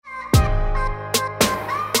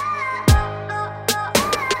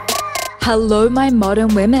Hello, my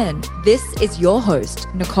modern women. This is your host,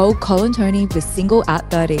 Nicole Colantoni with Single at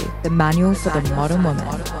 30, the manual for the modern woman.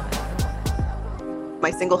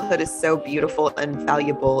 My singlehood is so beautiful and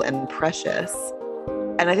valuable and precious.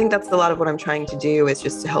 And I think that's a lot of what I'm trying to do, is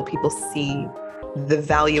just to help people see the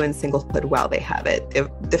value in singlehood while they have it,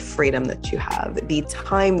 the freedom that you have, the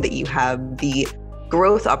time that you have, the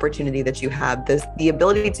growth opportunity that you have, the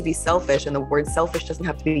ability to be selfish. And the word selfish doesn't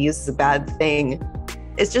have to be used as a bad thing.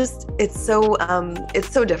 It's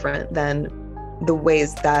so different than the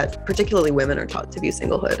ways that particularly women are taught to view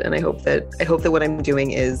singlehood. And I hope that what I'm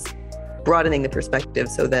doing is broadening the perspective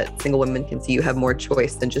so that single women can see you have more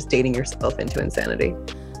choice than just dating yourself into insanity.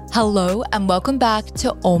 Hello and welcome back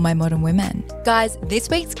to All My Modern Women. Guys, this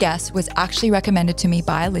week's guest was actually recommended to me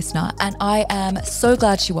by a listener, and I am so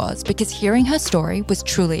glad she was, because hearing her story was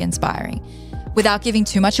truly inspiring. Without giving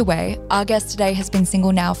too much away, our guest today has been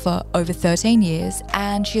single now for over 13 years,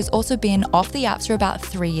 and she has also been off the apps for about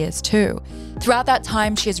 3 years too. Throughout that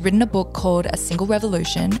time, she has written a book called A Single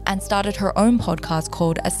Revolution and started her own podcast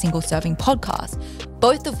called A Single Serving Podcast,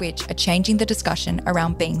 both of which are changing the discussion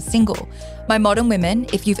around being single. My modern women,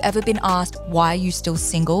 if you've ever been asked why are you still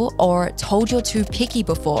single or told you're too picky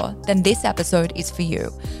before, then this episode is for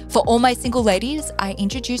you. For all my single ladies, I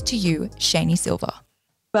introduce to you Shani Silver.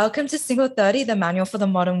 Welcome to Single 30, the manual for the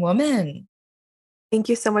modern woman. Thank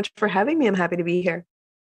you so much for having me. I'm happy to be here.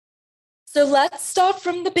 So let's start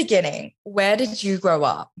from the beginning. Where did you grow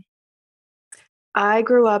up? I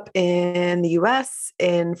grew up in the US,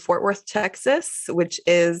 in Fort Worth, Texas, which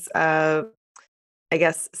is, I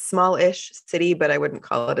guess, small-ish city, but I wouldn't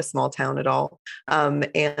call it a small town at all.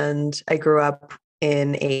 And I grew up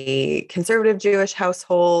in a conservative Jewish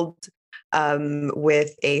household,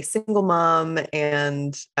 with a single mom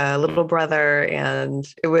and a little brother. And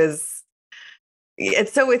it's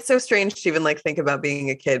so strange to even think about being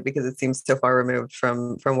a kid, because it seems so far removed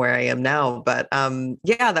from where I am now. But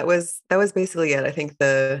yeah, that was basically it. I think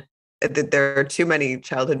there are too many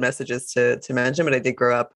childhood messages to mention, but I did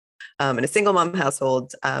grow up in a single mom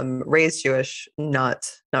household, raised Jewish, not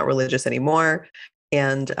religious anymore.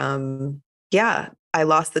 And yeah, I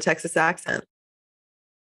lost the Texas accent.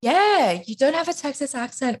 Yeah, you don't have a Texas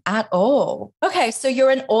accent at all. Okay, so you're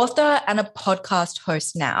an author and a podcast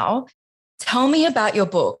host now. Tell me about your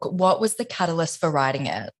book. What was the catalyst for writing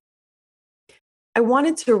it? I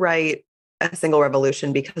wanted to write A Single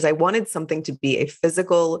Revolution because I wanted something to be a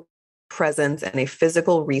physical presence and a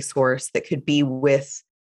physical resource that could be with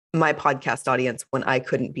my podcast audience when I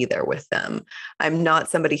couldn't be there with them. I'm not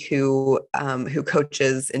somebody who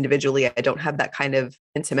coaches individually. I don't have that kind of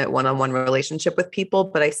intimate one-on-one relationship with people,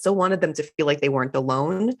 but I still wanted them to feel like they weren't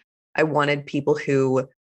alone. I wanted people who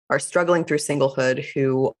are struggling through singlehood,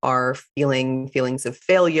 who are feeling feelings of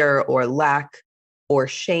failure or lack or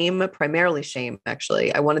shame, primarily shame,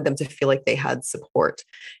 actually. I wanted them to feel like they had support.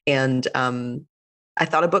 And I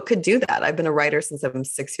thought a book could do that. I've been a writer since I'm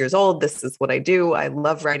 6 years old. This is what I do. I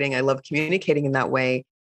love writing. I love communicating in that way.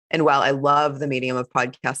 And while I love the medium of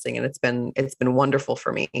podcasting, and it's been wonderful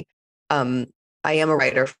for me, I am a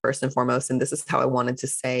writer first and foremost. And this is how I wanted to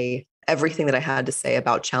say everything that I had to say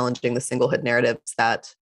about challenging the singlehood narratives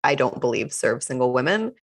that I don't believe serve single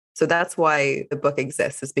women. So that's why the book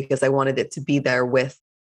exists, is because I wanted it to be there with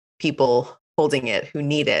people holding it, who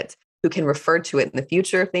need it, who can refer to it in the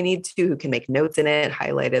future if they need to, who can make notes in it,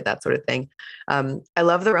 highlight it, that sort of thing. I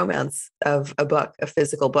love the romance of a book, a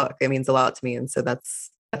physical book. It means a lot to me. And so that's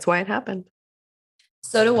why it happened.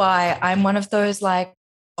 So do I. I'm one of those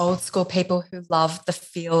old school people who love the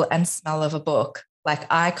feel and smell of a book.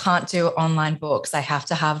 I can't do online books. I have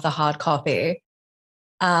to have the hard copy.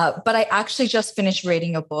 But I actually just finished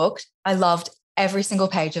reading your book. I loved every single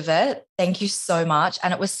page of it. Thank you so much.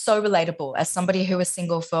 And it was so relatable. As somebody who was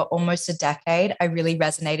single for almost a decade, I really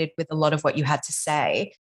resonated with a lot of what you had to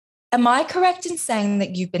say. Am I correct in saying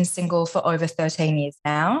that you've been single for over 13 years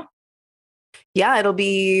now? Yeah, it'll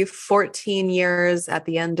be 14 years at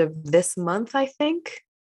the end of this month, I think.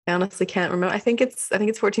 I honestly can't remember. I think it's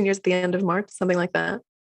 14 years at the end of March, something like that.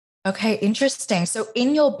 Okay, interesting. So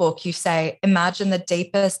in your book, you say, imagine the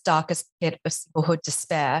deepest, darkest pit of singlehood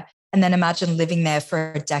despair, and then imagine living there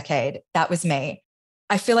for a decade. That was me.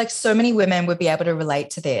 I feel like so many women would be able to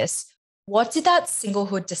relate to this. What did that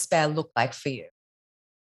singlehood despair look like for you?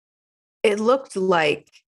 It looked like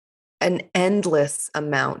an endless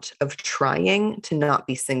amount of trying to not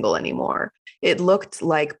be single anymore. It looked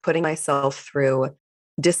like putting myself through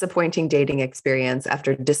disappointing dating experience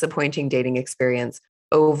after disappointing dating experience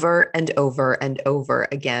over and over and over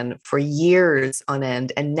again for years on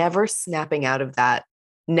end, and never snapping out of that,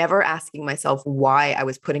 never asking myself why I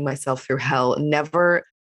was putting myself through hell, never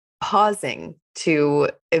pausing to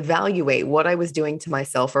evaluate what I was doing to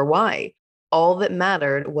myself or why. All that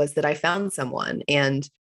mattered was that I found someone. And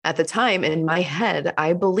at the time in my head,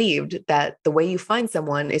 I believed that the way you find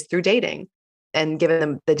someone is through dating. And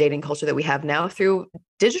given the dating culture that we have now, through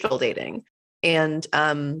digital dating. And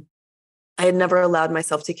I had never allowed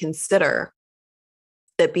myself to consider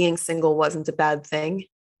that being single wasn't a bad thing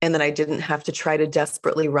and that I didn't have to try to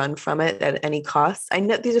desperately run from it at any cost. I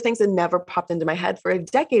know these are things that never popped into my head for a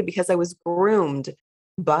decade because I was groomed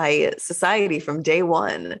by society from day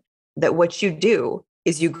one that what you do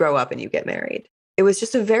is you grow up and you get married. It was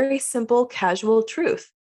just a very simple, casual truth.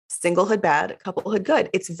 Singlehood bad, couplehood good.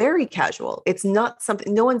 It's very casual. It's not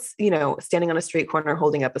something, no one's, standing on a street corner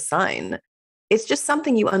holding up a sign. It's just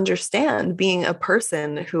something you understand being a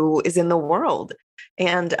person who is in the world.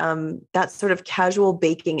 And that sort of casual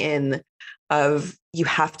baking in of you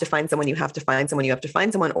have to find someone, you have to find someone, you have to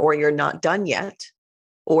find someone, or you're not done yet,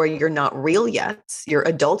 or you're not real yet. Your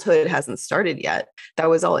adulthood hasn't started yet. That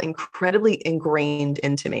was all incredibly ingrained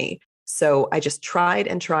into me. So I just tried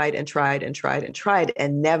and tried and tried and tried and tried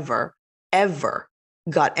and never, ever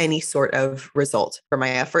got any sort of result for my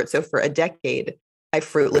effort. So for a decade, I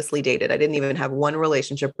fruitlessly dated. I didn't even have one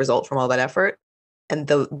relationship result from all that effort. And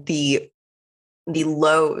the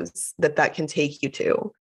lows that can take you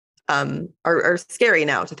to are scary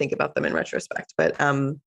now to think about them in retrospect. But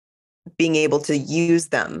being able to use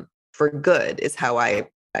them for good is how I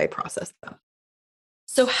process them.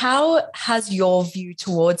 So how has your view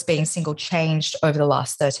towards being single changed over the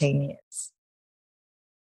last 13 years?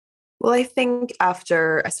 Well, I think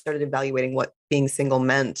after I started evaluating what being single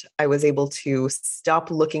meant, I was able to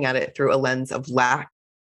stop looking at it through a lens of lack,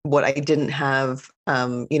 what I didn't have,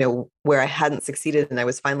 where I hadn't succeeded. And I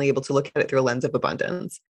was finally able to look at it through a lens of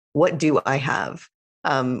abundance. What do I have?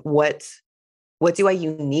 What do I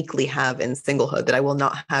uniquely have in singlehood that I will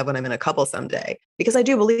not have when I'm in a couple someday? Because I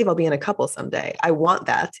do believe I'll be in a couple someday. I want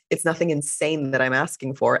that. It's nothing insane that I'm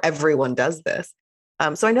asking for. Everyone does this.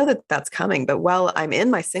 So I know that that's coming. But while I'm in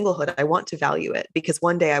my singlehood, I want to value it because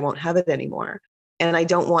one day I won't have it anymore. And I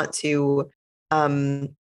don't want to, I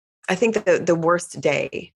think that the worst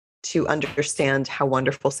day to understand how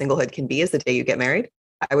wonderful singlehood can be is the day you get married.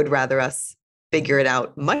 I would rather us figure it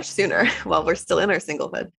out much sooner while we're still in our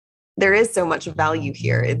singlehood. There is so much value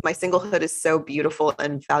here. My singlehood is so beautiful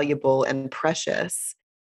and valuable and precious.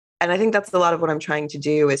 And I think that's a lot of what I'm trying to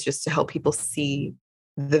do is just to help people see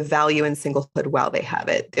the value in singlehood while they have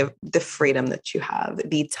it, the freedom that you have,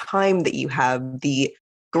 the time that you have, the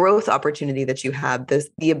growth opportunity that you have,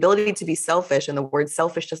 the ability to be selfish. And the word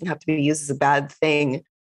selfish doesn't have to be used as a bad thing.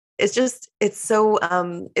 It's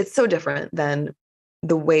so different than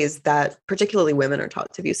the ways that particularly women are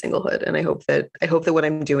taught to view singlehood. And I hope that what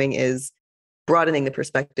I'm doing is broadening the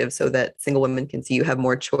perspective so that single women can see you have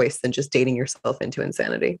more choice than just dating yourself into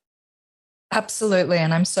insanity. Absolutely.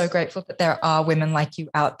 And I'm so grateful that there are women like you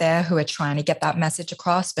out there who are trying to get that message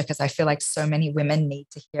across because I feel like so many women need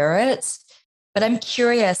to hear it. But I'm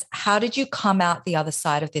curious, how did you come out the other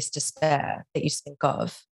side of this despair that you speak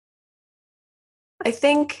of? I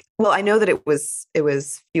think, well, I know that it was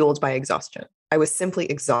fueled by exhaustion. I was simply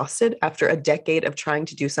exhausted after a decade of trying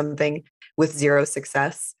to do something with zero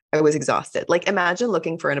success. I was exhausted. Like imagine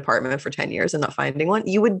looking for an apartment for 10 years and not finding one.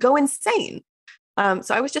 You would go insane.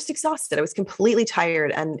 So I was just exhausted. I was completely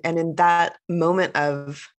tired. And in that moment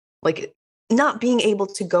of like not being able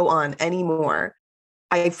to go on anymore,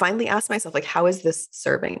 I finally asked myself, like, how is this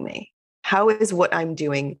serving me? How is what I'm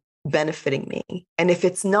doing benefiting me? And if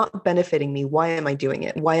it's not benefiting me, why am I doing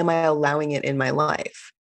it? Why am I allowing it in my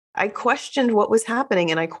life? I questioned what was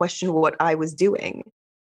happening and I questioned what I was doing.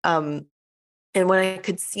 And when I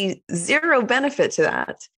could see zero benefit to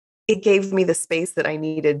that, it gave me the space that I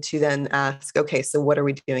needed to then ask, okay, so what are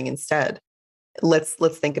we doing instead? Let's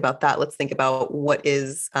think about that. Let's think about what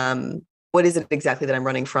is it exactly that I'm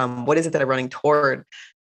running from? What is it that I'm running toward?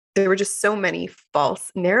 There were just so many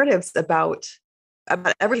false narratives about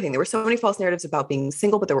everything. There were so many false narratives about being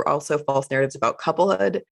single, but there were also false narratives about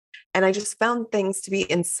couplehood. And I just found things to be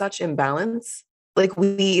in such imbalance. Like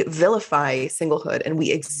we vilify singlehood and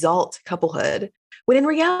we exalt couplehood, when in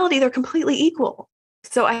reality, they're completely equal.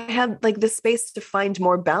 So I had like the space to find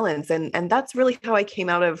more balance. And that's really how I came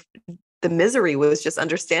out of the misery, was just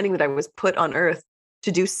understanding that I was put on earth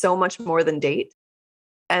to do so much more than date.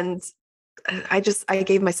 And I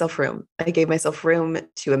gave myself room. I gave myself room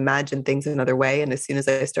to imagine things another way. And as soon as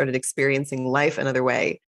I started experiencing life another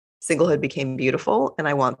way, singlehood became beautiful. And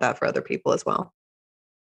I want that for other people as well.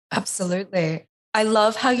 Absolutely. I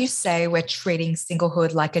love how you say we're treating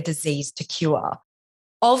singlehood like a disease to cure.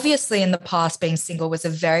 Obviously, in the past, being single was a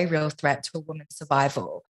very real threat to a woman's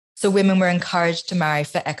survival. So women were encouraged to marry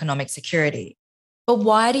for economic security. But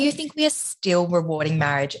why do you think we are still rewarding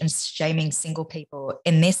marriage and shaming single people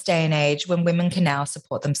in this day and age when women can now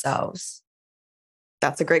support themselves?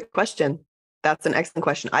 That's a great question. That's an excellent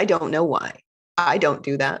question. I don't know why. I don't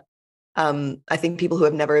do that. I think people who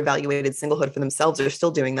have never evaluated singlehood for themselves are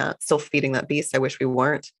still doing that, still feeding that beast. I wish we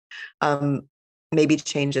weren't. Maybe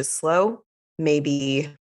change is slow. Maybe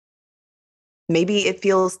it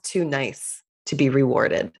feels too nice to be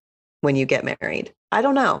rewarded when you get married. I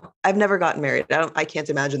don't know. I've never gotten married. I can't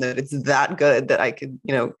imagine that it's that good that I could,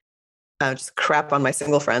 just crap on my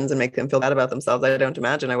single friends and make them feel bad about themselves. I don't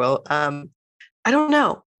imagine I will. I don't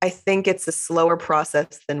know. I think it's a slower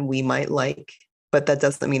process than we might like, but that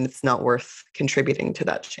doesn't mean it's not worth contributing to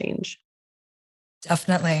that change.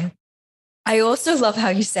 Definitely. I also love how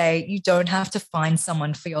you say you don't have to find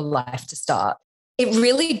someone for your life to start. It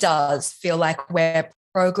really does feel like we're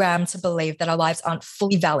programmed to believe that our lives aren't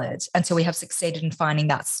fully valid until we have succeeded in finding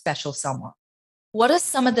that special someone. What are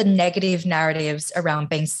some of the negative narratives around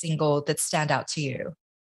being single that stand out to you?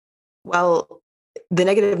 Well, the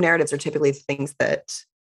negative narratives are typically things that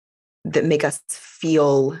make us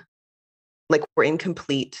feel like we're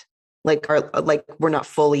incomplete, like we're not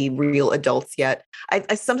fully real adults yet.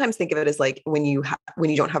 I sometimes think of it as like when you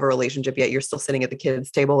don't have a relationship yet, you're still sitting at the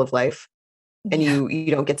kids' table of life, and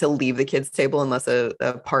you don't get to leave the kids' table unless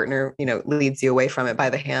a partner leads you away from it by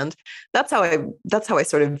the hand. That's how I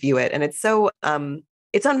sort of view it, and it's so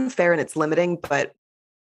it's unfair and it's limiting, but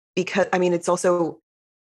because it's also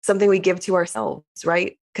something we give to ourselves,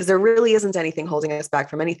 right? Because there really isn't anything holding us back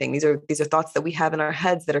from anything. These are thoughts that we have in our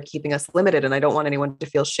heads that are keeping us limited. And I don't want anyone to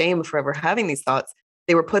feel shame for ever having these thoughts.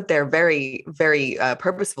 They were put there very, very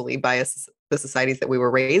purposefully by us, the societies that we were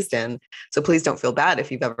raised in. So please don't feel bad if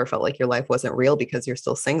you've ever felt like your life wasn't real because you're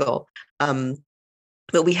still single.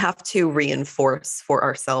 But we have to reinforce for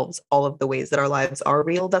ourselves all of the ways that our lives are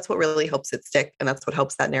real. That's what really helps it stick. And that's what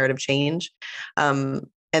helps that narrative change.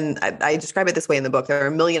 And I describe it this way in the book. There are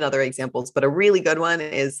a million other examples, but a really good one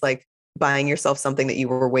is like buying yourself something that you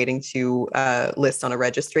were waiting to list on a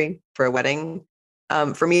registry for a wedding.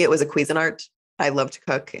 For me, it was a Cuisinart. I love to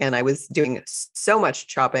cook, and I was doing so much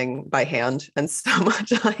chopping by hand and so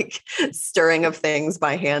much like stirring of things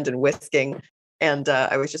by hand and whisking. And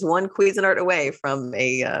I was just one Cuisinart away from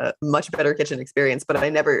a much better kitchen experience. But I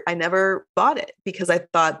never bought it because I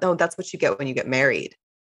thought, oh, that's what you get when you get married.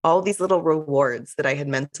 All these little rewards that I had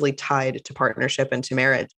mentally tied to partnership and to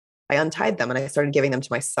marriage, I untied them and I started giving them to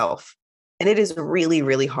myself. And it is really,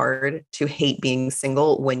 really hard to hate being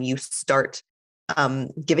single when you start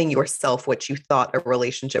giving yourself what you thought a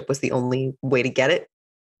relationship was the only way to get it.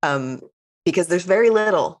 Because there is very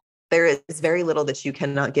little that you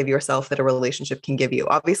cannot give yourself that a relationship can give you.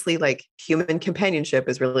 Obviously, like human companionship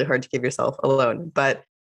is really hard to give yourself alone, but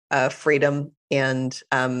freedom and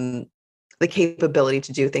the capability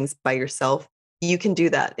to do things by yourself, you can do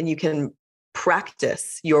that, and you can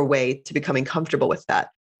practice your way to becoming comfortable with that.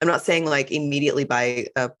 I'm not saying like immediately buy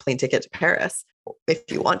a plane ticket to Paris.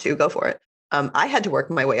 If you want to, go for it. I had to work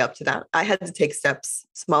my way up to that. I had to take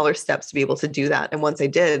smaller steps to be able to do that. And once I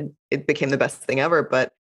did, it became the best thing ever.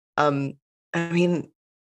 But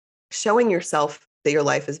showing yourself that your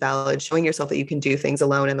life is valid, showing yourself that you can do things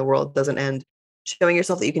alone and the world doesn't end, showing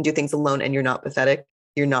yourself that you can do things alone and you're not pathetic,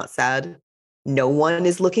 you're not sad. No one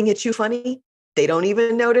is looking at you funny. They don't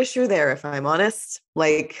even notice you're there, if I'm honest.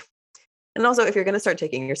 And also, if you're going to start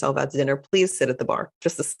taking yourself out to dinner, please sit at the bar.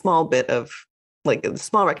 Just a small bit of a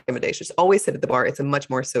small recommendation. Just always sit at the bar. It's a much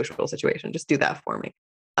more social situation. Just do that for me.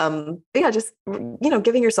 Just,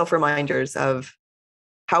 giving yourself reminders of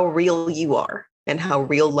how real you are and how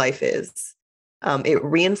real life is. It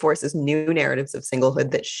reinforces new narratives of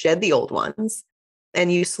singlehood that shed the old ones.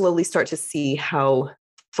 And you slowly start to see how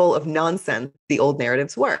full of nonsense the old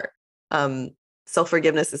narratives were.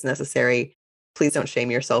 Self-forgiveness is necessary. Please don't shame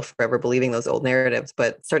yourself for ever believing those old narratives,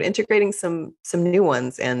 but start integrating some new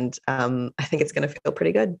ones. And I think it's going to feel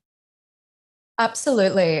pretty good.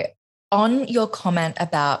 Absolutely. On your comment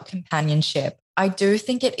about companionship, I do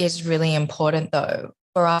think it is really important, though,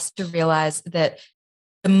 for us to realize that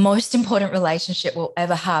the most important relationship we'll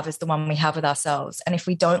ever have is the one we have with ourselves. And if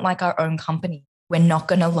we don't like our own company, we're not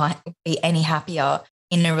going to be any happier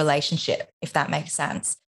in a relationship, if that makes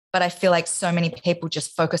sense. But I feel like so many people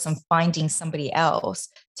just focus on finding somebody else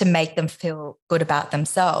to make them feel good about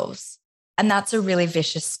themselves. And that's a really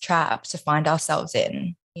vicious trap to find ourselves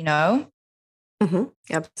in, Mm-hmm.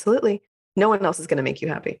 Absolutely. No one else is going to make you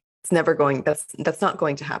happy. It's never going, that's not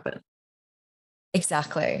going to happen.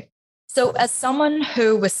 Exactly. So, as someone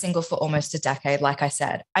who was single for almost a decade, like I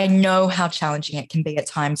said, I know how challenging it can be at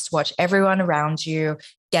times to watch everyone around you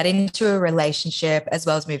get into a relationship, as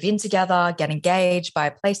well as move in together, get engaged, buy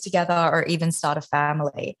a place together, or even start a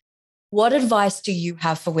family. What advice do you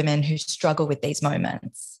have for women who struggle with these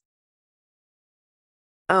moments?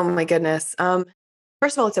 Oh my goodness.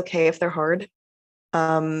 First of all, it's okay if they're hard.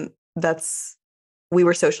 That's we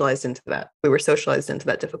were socialized into that. We were socialized into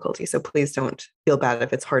that difficulty. So please don't feel bad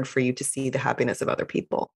if it's hard for you to see the happiness of other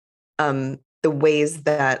people. The ways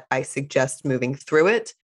that I suggest moving through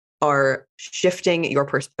it are shifting your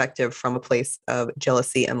perspective from a place of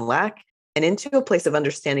jealousy and lack and into a place of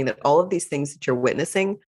understanding that all of these things that you're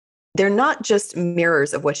witnessing, they're not just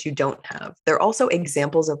mirrors of what you don't have. They're also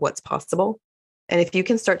examples of what's possible. And if you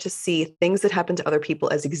can start to see things that happen to other people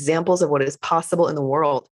as examples of what is possible in the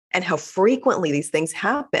world and how frequently these things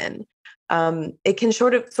happen, it can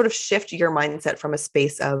sort of shift your mindset from a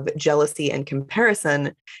space of jealousy and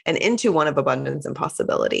comparison and into one of abundance and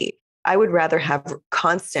possibility. I would rather have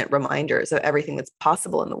constant reminders of everything that's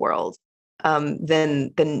possible in the world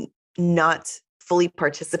than not fully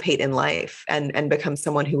participate in life and become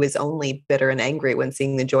someone who is only bitter and angry when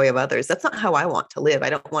seeing the joy of others. That's not how I want to live. I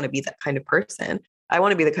don't want to be that kind of person. I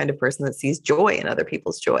want to be the kind of person that sees joy in other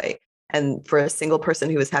people's joy. And for a single person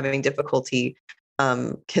who is having difficulty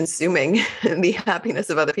consuming the happiness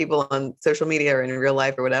of other people on social media or in real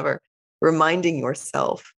life or whatever, reminding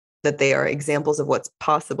yourself that they are examples of what's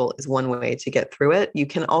possible is one way to get through it. You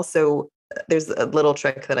can also, there's a little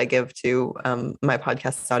trick that I give to my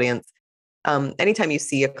podcast audience. Anytime you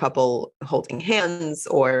see a couple holding hands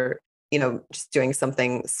or, just doing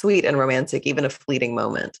something sweet and romantic, even a fleeting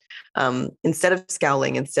moment, instead of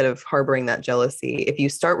scowling, instead of harboring that jealousy, if you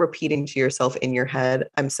start repeating to yourself in your head,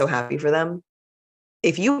 I'm so happy for them.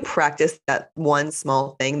 If you practice that one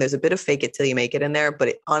small thing, there's a bit of fake it till you make it in there, but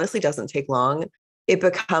it honestly doesn't take long. It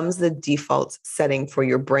becomes the default setting for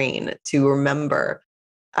your brain to remember,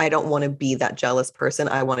 I don't want to be that jealous person.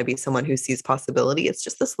 I want to be someone who sees possibility. It's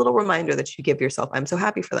just this little reminder that you give yourself, I'm so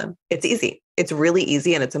happy for them. It's easy. It's really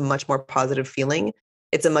easy. And it's a much more positive feeling.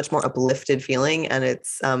 It's a much more uplifted feeling. And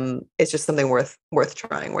it's just something worth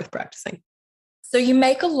trying, worth practicing. So you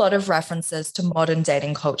make a lot of references to modern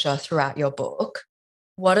dating culture throughout your book.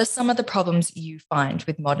 What are some of the problems you find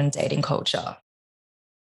with modern dating culture?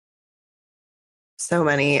 So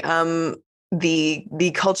many.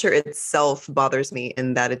 The culture itself bothers me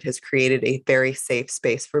in that it has created a very safe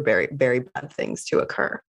space for very, very bad things to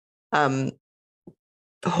occur.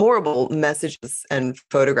 Horrible messages and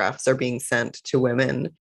photographs are being sent to women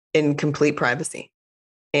in complete privacy.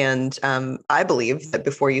 And I believe that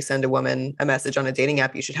before you send a woman a message on a dating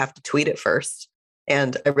app, you should have to tweet it first.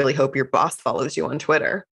 And I really hope your boss follows you on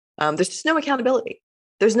Twitter. There's just no accountability.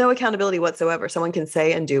 There's no accountability whatsoever. Someone can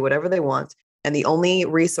say and do whatever they want. And the only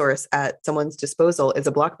resource at someone's disposal is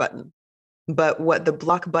a block button. But what the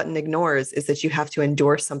block button ignores is that you have to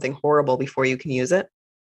endorse something horrible before you can use it.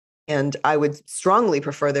 And I would strongly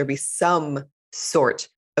prefer there be some sort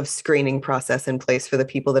of screening process in place for the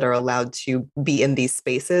people that are allowed to be in these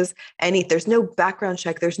spaces. There's no background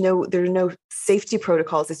check. There's no safety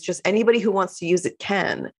protocols. It's just anybody who wants to use it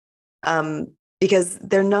can, because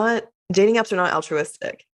dating apps are not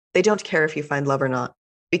altruistic. They don't care if you find love or not,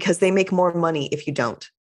 because they make more money if you don't.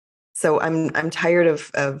 So I'm tired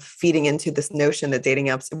of feeding into this notion that dating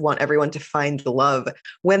apps want everyone to find love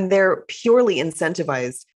when they're purely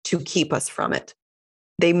incentivized to keep us from it.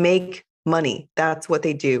 They make money. That's what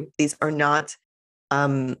they do. These are not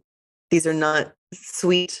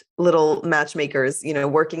sweet little matchmakers,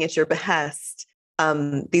 working at your behest.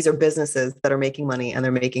 These are businesses that are making money, and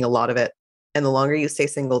they're making a lot of it. And the longer you stay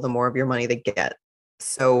single, the more of your money they get.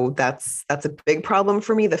 So that's a big problem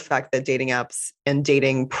for me. The fact that dating apps and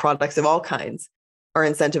dating products of all kinds are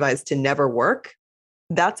incentivized to never work.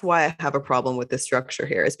 That's why I have a problem with this structure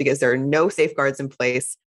here, is because there are no safeguards in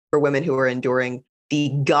place for women who are enduring the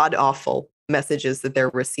god-awful messages that they're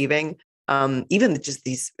receiving. Even just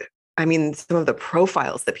some of the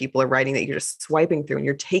profiles that people are writing that you're just swiping through and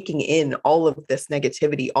you're taking in all of this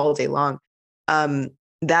negativity all day long.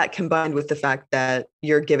 That combined with the fact that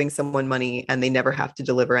you're giving someone money and they never have to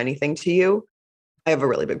deliver anything to you, I have a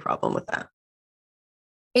really big problem with that.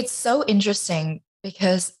 It's so interesting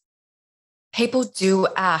because people do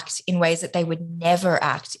act in ways that they would never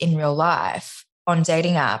act in real life on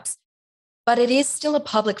dating apps, but it is still a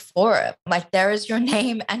public forum. Like, there is your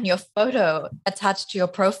name and your photo attached to your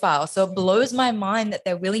profile. So it blows my mind that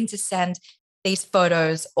they're willing to send these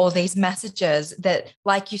photos or these messages that,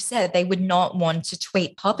 like you said, they would not want to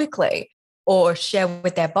tweet publicly or share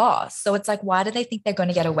with their boss. So it's like, why do they think they're going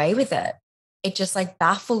to get away with it? It just like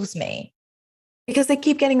baffles me. Because they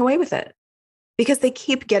keep getting away with it. Because they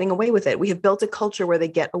keep getting away with it. We have built a culture where they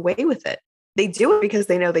get away with it. They do it because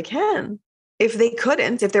they know they can. If they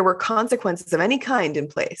couldn't, if there were consequences of any kind in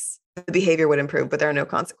place, the behavior would improve, but there are no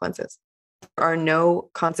consequences. There are no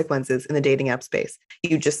consequences in the dating app space.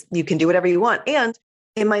 You can do whatever you want. And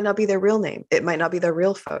it might not be their real name. It might not be their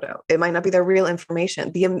real photo. It might not be their real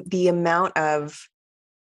information. The amount of,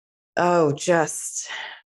 just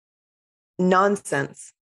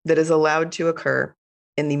nonsense that is allowed to occur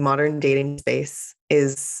in the modern dating space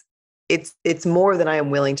it's more than I am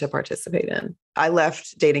willing to participate in. I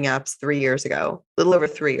left dating apps 3 years ago, a little over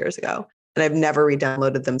 3 years ago, and I've never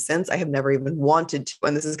re-downloaded them since. I have never even wanted to.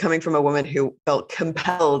 And this is coming from a woman who felt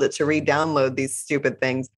compelled to re-download these stupid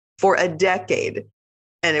things for a decade.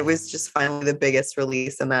 And it was just finally the biggest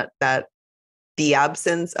release. And that the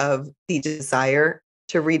absence of the desire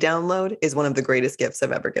to re-download is one of the greatest gifts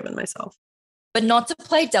I've ever given myself. But not to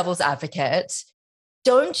play devil's advocate,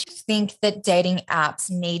 don't you think that dating apps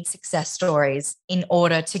need success stories in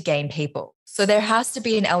order to gain people? So there has to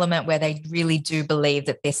be an element where they really do believe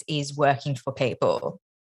that this is working for people.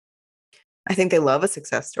 I think they love a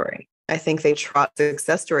success story. I think they trot the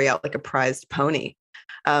success story out like a prized pony.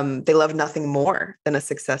 They love nothing more than a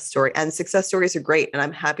success story. And success stories are great. And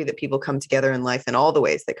I'm happy that people come together in life in all the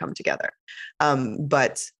ways they come together.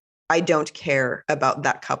 But I don't care about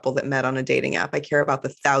that couple that met on a dating app. I care about the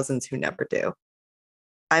thousands who never do.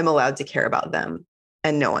 I'm allowed to care about them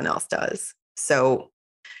and no one else does. So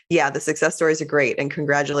yeah, the success stories are great and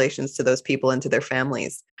congratulations to those people and to their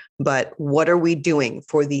families. But what are we doing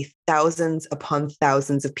for the thousands upon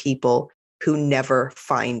thousands of people who never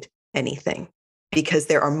find anything? Because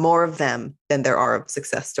there are more of them than there are of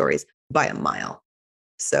success stories by a mile.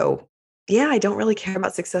 So yeah, I don't really care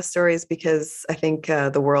about success stories because I think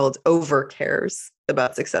the world over cares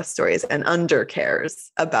about success stories and under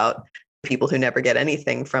cares about people who never get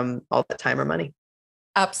anything from all that time or money.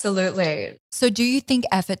 Absolutely. So do you think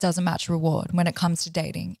effort doesn't match reward when it comes to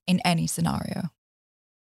dating in any scenario?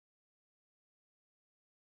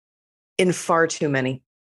 In far too many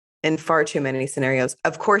scenarios.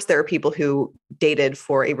 Of course, there are people who dated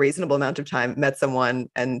for a reasonable amount of time, met someone,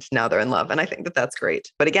 and now they're in love. And I think that that's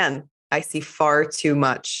great. But again, I see far too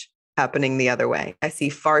much happening the other way. I see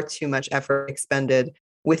far too much effort expended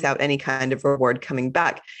without any kind of reward coming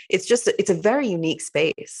back. It's a very unique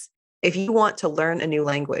space. If you want to learn a new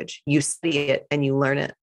language, you study it and you learn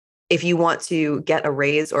it. If you want to get a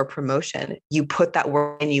raise or promotion, you put that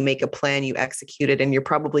work in, you make a plan, you execute it, and you're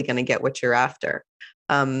probably going to get what you're after.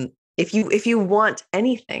 If you want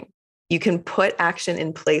anything, you can put action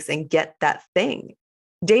in place and get that thing.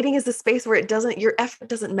 Dating is a space where your effort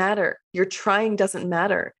doesn't matter. Your trying doesn't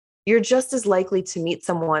matter. You're just as likely to meet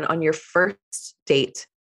someone on your first date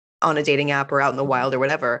on a dating app or out in the wild or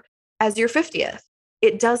whatever as your 50th.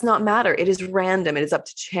 It does not matter. It is random. It is up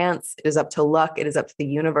to chance. It is up to luck. It is up to the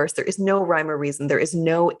universe. There is no rhyme or reason. There is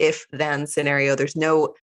no if-then scenario. There's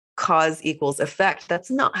no cause equals effect.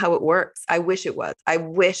 That's not how it works. I wish it was. I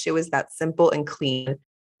wish it was that simple and clean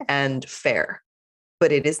and fair,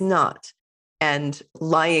 but it is not. And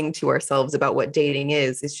lying to ourselves about what dating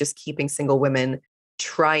is just keeping single women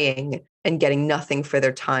trying and getting nothing for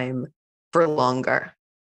their time for longer.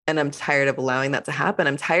 And I'm tired of allowing that to happen.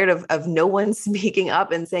 I'm tired of no one speaking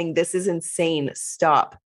up and saying, this is insane.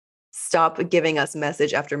 Stop giving us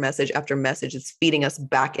message after message after message. It's feeding us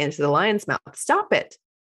back into the lion's mouth. Stop it.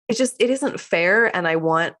 It isn't fair. And I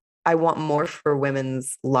want more for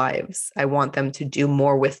women's lives. I want them to do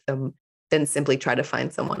more with them than simply try to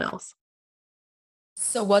find someone else.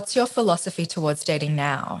 So what's your philosophy towards dating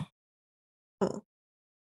now?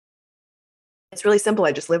 It's really simple.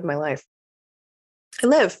 I just live my life.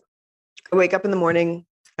 I wake up in the morning,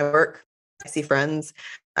 I work, I see friends,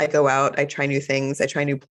 I go out, I try new things, I try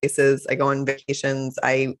new places, I go on vacations,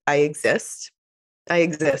 I exist. I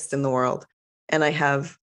exist in the world. And I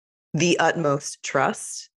have the utmost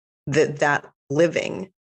trust that living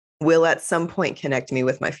will at some point connect me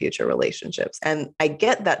with my future relationships. And I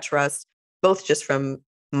get that trust both just from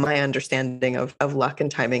my understanding of luck and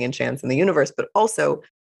timing and chance in the universe, but also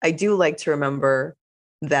I do like to remember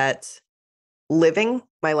that living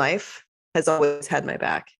my life has always had my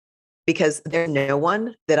back, because there's no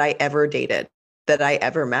one that I ever dated, that I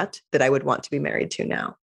ever met, that I would want to be married to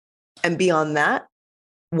now. And beyond that,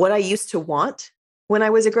 what I used to want when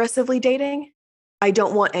I was aggressively dating, I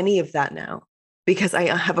don't want any of that now, because I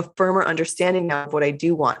have a firmer understanding now of what I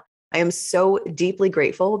do want. I am so deeply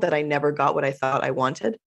grateful that I never got what I thought I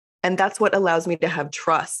wanted. And that's what allows me to have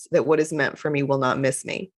trust that what is meant for me will not miss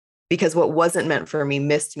me, because what wasn't meant for me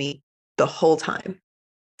missed me the whole time.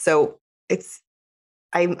 So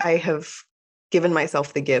I have given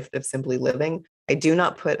myself the gift of simply living. I do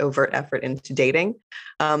not put overt effort into dating.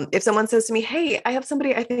 If someone says to me, hey, I have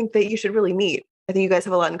somebody I think that you should really meet. I think you guys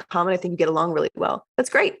have a lot in common. I think you get along really well. That's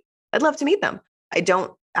great. I'd love to meet them. I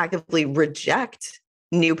don't actively reject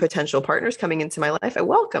new potential partners coming into my life. I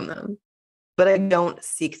welcome them, but I don't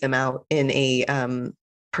seek them out in a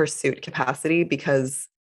pursuit capacity, because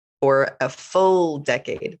for a full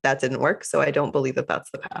decade that didn't work. So I don't believe that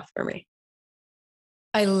that's the path for me.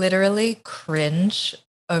 I literally cringe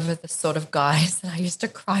over the sort of guys that I used to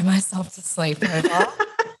cry myself to sleep over.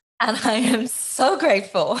 And I am so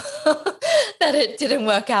grateful that it didn't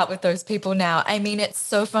work out with those people now. I mean, it's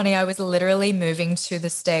so funny. I was literally moving to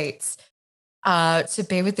the States to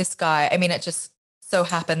be with this guy. I mean, it just so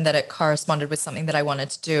happened that it corresponded with something that I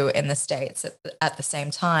wanted to do in the States at the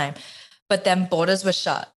same time. But then borders were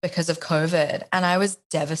shut because of COVID. And I was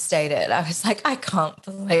devastated. I was like, I can't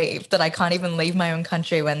believe that I can't even leave my own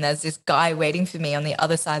country when there's this guy waiting for me on the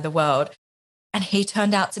other side of the world. And he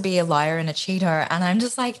turned out to be a liar and a cheater. And I'm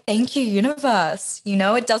just like, thank you, universe. You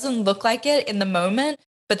know, it doesn't look like it in the moment,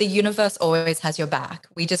 but the universe always has your back.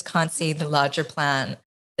 We just can't see the larger plan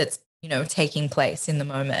that's, you know, taking place in the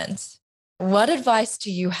moment. What advice do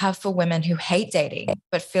you have for women who hate dating,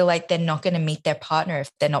 but feel like they're not going to meet their partner if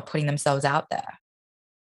they're not putting themselves out there?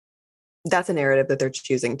 That's a narrative that they're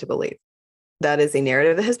choosing to believe. That is a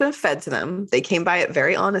narrative that has been fed to them. They came by it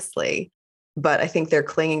very honestly, but I think they're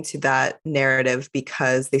clinging to that narrative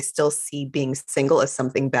because they still see being single as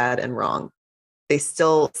something bad and wrong. They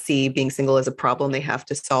still see being single as a problem they have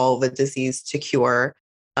to solve, a disease to cure.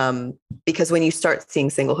 Because when you start seeing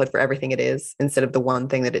singlehood for everything it is, instead of the one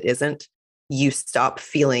thing that it isn't, you stop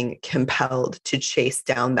feeling compelled to chase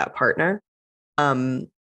down that partner.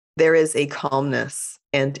 There is a calmness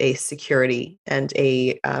and a security and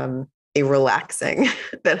a relaxing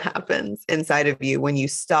that happens inside of you when you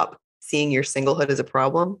stop seeing your singlehood as a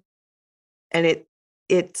problem. And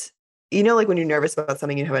it, you know, like when you're nervous about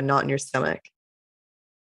something, you have a knot in your stomach.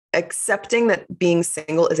 Accepting that being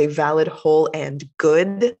single is a valid, whole, and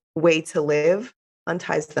good way to live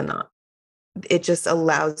unties the knot. It just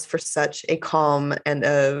allows for such a calm and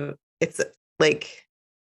it's like,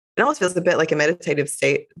 it almost feels a bit like a meditative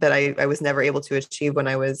state that I was never able to achieve when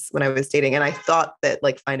I was dating. And I thought that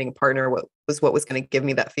like finding a partner was what was going to give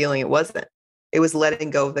me that feeling. It wasn't. It was letting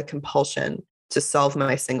go of the compulsion to solve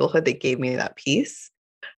my singlehood that gave me that peace.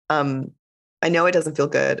 I know it doesn't feel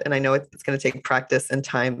good, and I know it's going to take practice and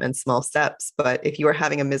time and small steps. But if you are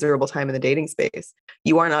having a miserable time in the dating space,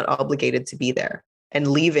 you are not obligated to be there.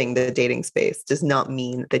 And leaving the dating space does not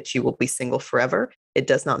mean that you will be single forever. It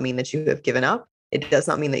does not mean that you have given up. It does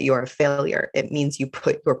not mean that you are a failure. It means you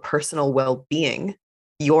put your personal well-being,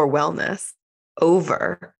 your wellness,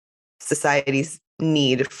 over society's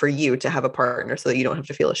need for you to have a partner so that you don't have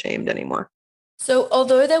to feel ashamed anymore. So,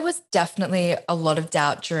 although there was definitely a lot of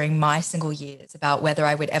doubt during my single years about whether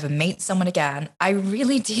I would ever meet someone again, I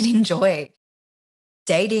really did enjoy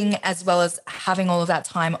dating as well as having all of that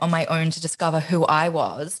time on my own to discover who I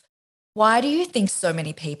was. Why do you think so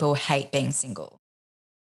many people hate being single?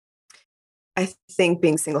 I think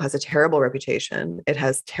being single has a terrible reputation. It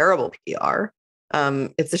has terrible PR.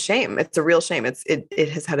 It's a shame. It's a real shame. It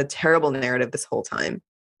has had a terrible narrative this whole time.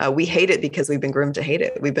 We hate it because we've been groomed to hate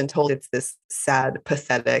it. We've been told it's this sad,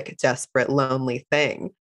 pathetic, desperate, lonely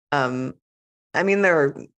thing. I mean, there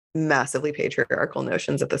are massively patriarchal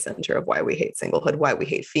notions at the center of why we hate singlehood, why we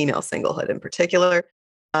hate female singlehood in particular.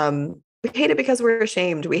 We hate it because we're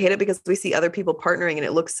ashamed. We hate it because we see other people partnering and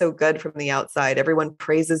it looks so good from the outside. Everyone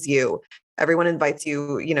praises you. Everyone invites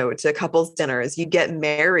you, you know, to couples dinners. You get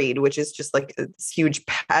married, which is just like this huge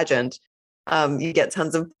pageant. You get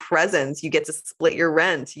tons of presents. You get to split your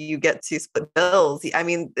rent. You get to split bills. I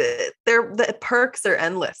mean, the perks are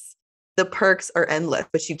endless. The perks are endless,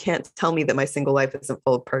 but you can't tell me that my single life isn't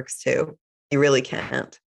full of perks too. You really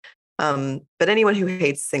can't. But anyone who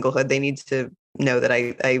hates singlehood, they need to know that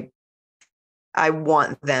I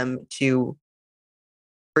want them to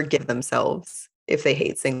forgive themselves if they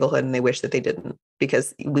hate singlehood and they wish that they didn't,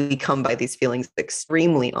 because we come by these feelings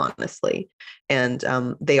extremely honestly, and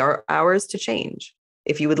they are ours to change.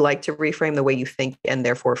 If you would like to reframe the way you think and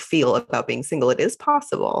therefore feel about being single, it is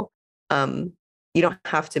possible. You don't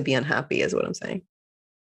have to be unhappy, is what I'm saying.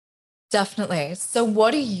 Definitely. So,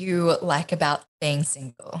 what do you like about being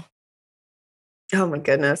single? Oh my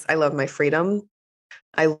goodness. I love my freedom.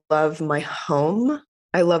 I love my home.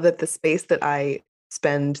 I love that the space that I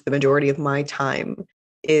spend the majority of my time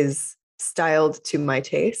is styled to my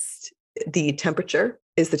taste. The temperature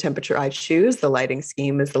is the temperature I choose. The lighting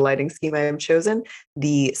scheme is the lighting scheme I have chosen.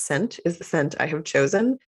 The scent is the scent I have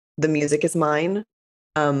chosen. The music is mine.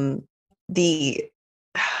 Um, the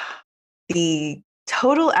the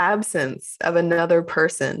total absence of another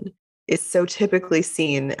person is so typically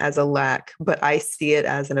seen as a lack, but I see it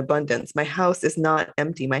as an abundance. My house is not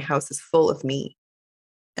empty. My house is full of me.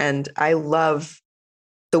 And I love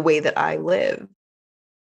the way that I live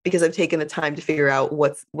because I've taken the time to figure out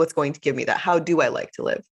what's going to give me that. How do I like to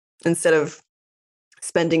live? Instead of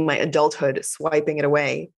spending my adulthood swiping it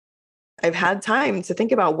away, I've had time to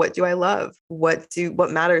think about what do I love? What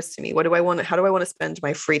matters to me? What do I want? How do I want to spend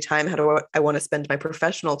my free time? How do I want to spend my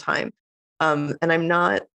professional time? And I'm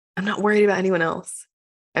not worried about anyone else.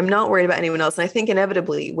 I'm not worried about anyone else. And I think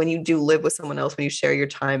inevitably when you do live with someone else, when you share your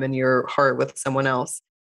time and your heart with someone else,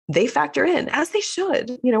 they factor in as they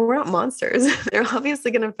should. We're not monsters. They're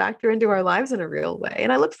obviously going to factor into our lives in a real way.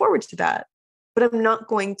 And I look forward to that. But I'm not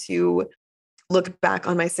going to look back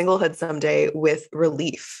on my singlehood someday with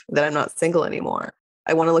relief that I'm not single anymore.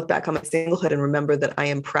 I want to look back on my singlehood and remember that I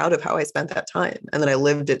am proud of how I spent that time and that I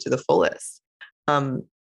lived it to the fullest.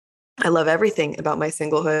 I love everything about my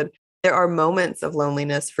singlehood. There are moments of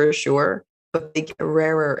loneliness for sure, but they get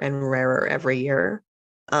rarer and rarer every year.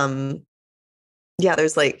 Yeah,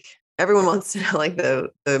 there's everyone wants to know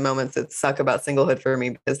the moments that suck about singlehood for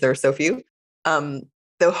me because there are so few.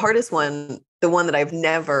 The hardest one, the one that I've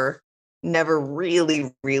never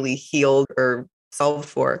really, really healed or solved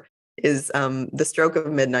for is the stroke of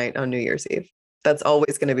midnight on New Year's Eve. That's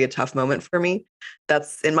always going to be a tough moment for me.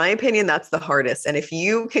 That's, in my opinion, that's the hardest. And if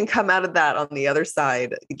you can come out of that on the other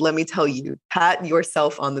side, let me tell you, pat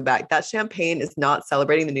yourself on the back. That champagne is not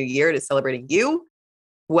celebrating the new year. It is celebrating you.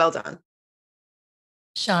 Well done.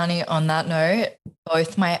 Shani, on that note,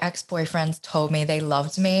 both my ex-boyfriends told me they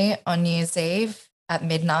loved me on New Year's Eve at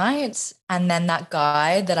midnight. And then that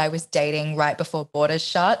guy that I was dating right before borders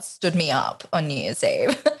shut stood me up on New Year's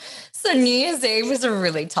Eve. So New Year's Eve was a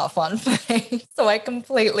really tough one for me. So I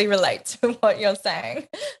completely relate to what you're saying.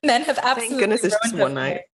 Men have absolutely Thank goodness it's just one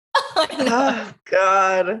night. Oh,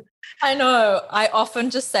 God. I know. I often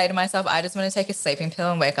just say to myself, I just want to take a sleeping pill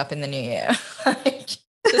and wake up in the new year.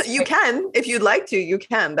 You can, if you'd like to, you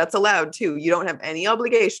can. That's allowed too. You don't have any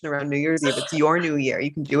obligation around New Year's Eve. It's your new year.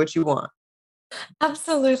 You can do what you want.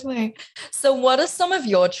 Absolutely. So what are some of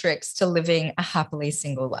your tricks to living a happily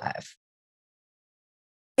single life?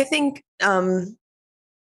 I think, oh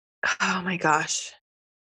my gosh.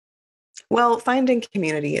 Well, finding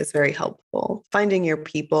community is very helpful. Finding your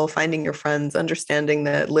people, finding your friends, understanding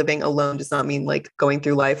that living alone does not mean going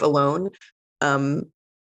through life alone.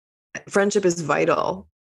 Friendship is vital.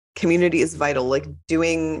 Community is vital.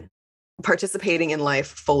 Participating in life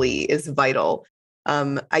fully is vital.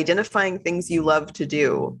 Identifying things you love to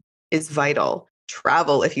do is vital.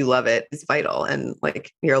 Travel, if you love it, is vital. And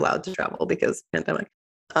you're allowed to travel because pandemic.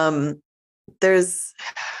 There's,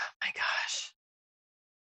 oh my gosh,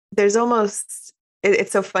 there's almost,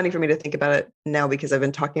 it's so funny for me to think about it now because I've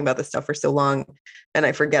been talking about this stuff for so long and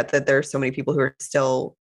I forget that there are so many people who are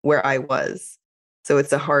still where I was. So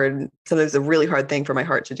it's sometimes a really hard thing for my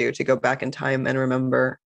heart to do, to go back in time and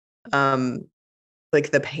remember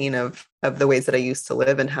the pain of the ways that I used to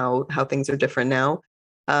live and how things are different now.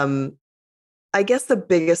 I guess the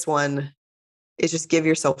biggest one is just give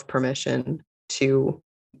yourself permission to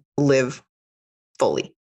live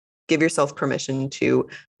fully. Give yourself permission to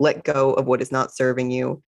let go of what is not serving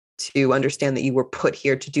you, to understand that you were put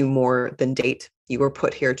here to do more than date. You were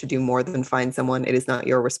put here to do more than find someone. It is not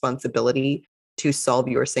your responsibility to solve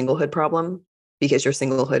your singlehood problem because your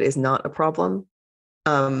singlehood is not a problem.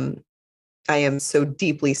 I am so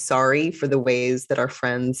deeply sorry for the ways that our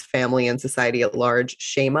friends, family, and society at large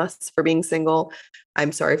shame us for being single.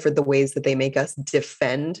 I'm sorry for the ways that they make us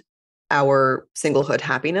defend our singlehood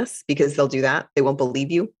happiness because they'll do that. They won't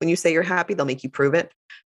believe you when you say you're happy. They'll make you prove it.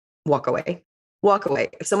 Walk away. Walk away.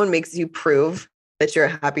 If someone makes you prove that you're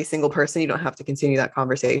a happy single person, you don't have to continue that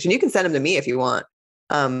conversation. You can send them to me if you want.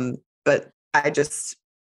 But I just,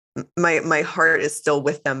 my heart is still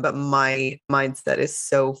with them, but my mindset is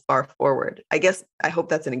so far forward. I guess I hope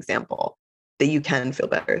that's an example that you can feel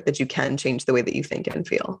better, that you can change the way that you think and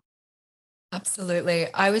feel.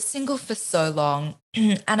 Absolutely. I was single for so long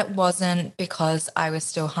and it wasn't because I was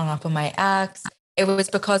still hung up on my ex. It was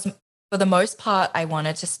because for the most part, I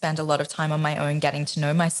wanted to spend a lot of time on my own getting to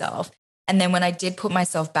know myself. And then when I did put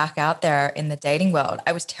myself back out there in the dating world,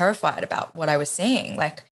 I was terrified about what I was seeing.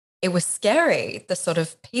 It was scary, the sort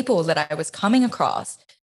of people that I was coming across.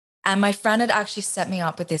 And my friend had actually set me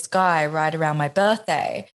up with this guy right around my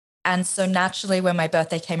birthday. And so naturally, when my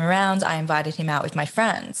birthday came around, I invited him out with my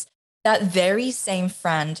friends. That very same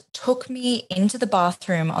friend took me into the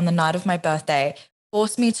bathroom on the night of my birthday,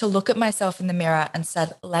 forced me to look at myself in the mirror and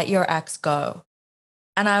said, let your ex go.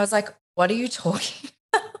 And I was like, what are you talking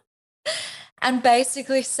about? And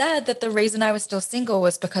basically said that the reason I was still single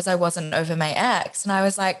was because I wasn't over my ex. And I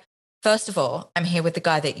was like, first of all, I'm here with the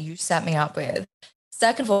guy that you set me up with.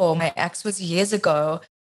 Second of all, my ex was years ago.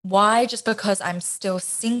 Why, just because I'm still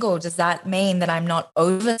single, does that mean that I'm not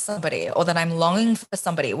over somebody or that I'm longing for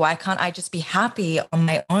somebody? Why can't I just be happy on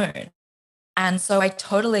my own? And so I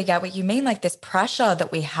totally get what you mean, like this pressure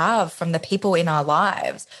that we have from the people in our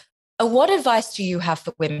lives. What advice do you have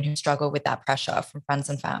for women who struggle with that pressure from friends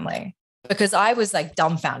and family? Because I was like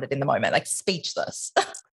dumbfounded in the moment, like speechless.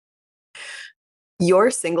 Your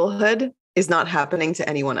singlehood is not happening to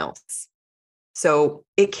anyone else. So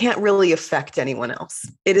it can't really affect anyone else.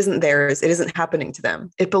 It isn't theirs. It isn't happening to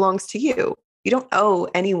them. It belongs to you. You don't owe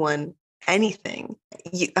anyone anything.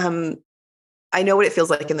 I know what it feels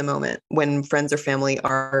like in the moment when friends or family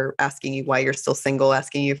are asking you why you're still single,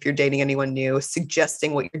 asking you if you're dating anyone new,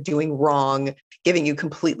 suggesting what you're doing wrong, giving you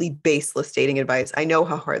completely baseless dating advice. I know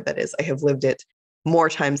how hard that is. I have lived it more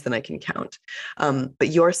times than I can count. But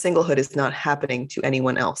your singlehood is not happening to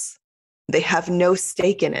anyone else. They have no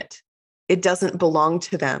stake in it. It doesn't belong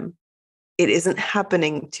to them. It isn't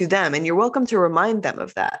happening to them. And you're welcome to remind them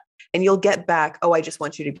of that. And you'll get back, oh, I just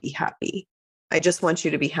want you to be happy. I just want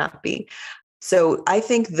you to be happy. So I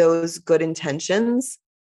think those good intentions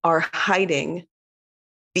are hiding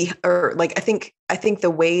I think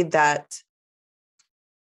the way that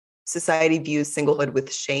society views singlehood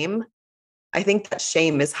with shame, I think that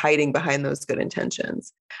shame is hiding behind those good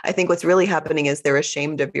intentions. I think what's really happening is they're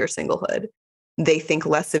ashamed of your singlehood. They think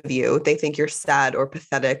less of you. They think you're sad or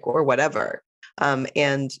pathetic or whatever.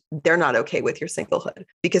 And they're not okay with your singlehood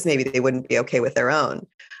because maybe they wouldn't be okay with their own.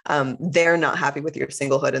 They're not happy with your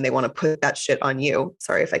singlehood and they want to put that shit on you.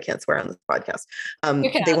 Sorry if I can't swear on this podcast.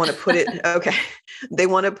 They want to put it, okay. They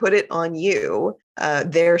want to put it on you,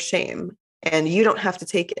 their shame, and you don't have to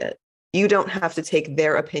take it. You don't have to take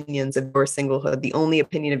their opinions of your singlehood. The only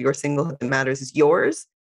opinion of your singlehood that matters is yours,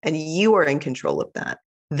 and you are in control of that.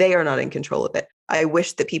 They are not in control of it. I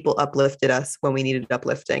wish that people uplifted us when we needed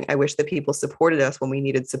uplifting. I wish that people supported us when we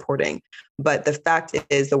needed supporting. But the fact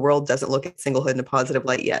is, the world doesn't look at singlehood in a positive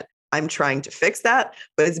light yet. I'm trying to fix that,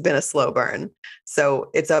 but it's been a slow burn. So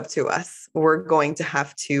it's up to us. We're going to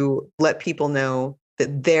have to let people know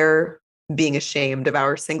that they're being ashamed of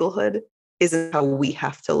our singlehood isn't how we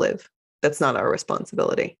have to live. That's not our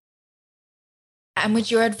responsibility. And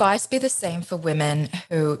would your advice be the same for women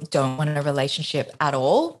who don't want a relationship at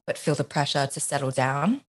all, but feel the pressure to settle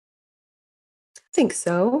down? I think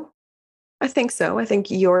so. I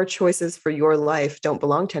think your choices for your life don't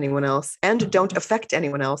belong to anyone else and don't affect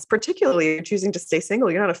anyone else, particularly if you're choosing to stay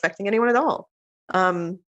single. You're not affecting anyone at all.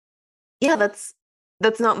 Yeah, that's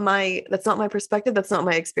not my perspective. That's not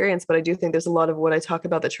my experience, but I do think there's a lot of what I talk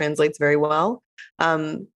about that translates very well.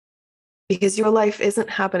 Because your life isn't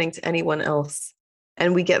happening to anyone else.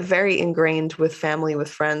 And we get very ingrained with family, with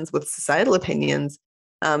friends, with societal opinions.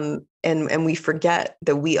 And we forget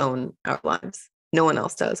that we own our lives. No one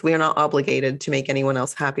else does. We are not obligated to make anyone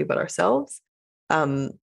else happy but ourselves.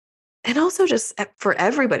 And also just for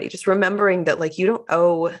everybody, just remembering that like you don't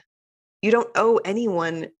owe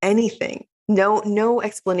anyone anything. No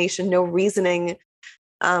explanation, no reasoning.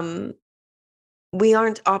 We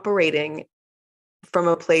aren't operating from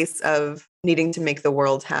a place of needing to make the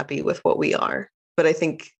world happy with what we are. But I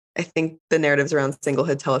think the narratives around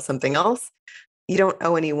singlehood tell us something else. You don't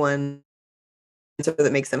owe anyone so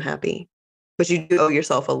that makes them happy, but you do owe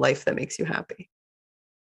yourself a life that makes you happy.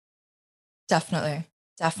 Definitely.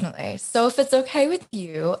 Definitely. So if it's okay with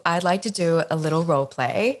you, I'd like to do a little role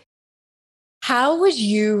play. How would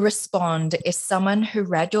you respond if someone who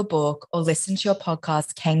read your book or listened to your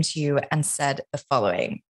podcast came to you and said the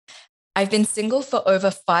following? I've been single for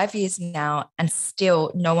over 5 years now and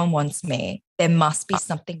still no one wants me. There must be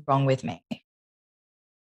something wrong with me.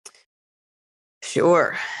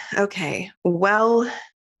 Sure. Okay. Well,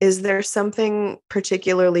 is there something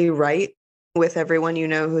particularly right with everyone you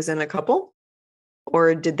know who's in a couple?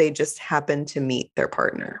 Or did they just happen to meet their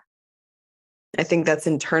partner? I think that's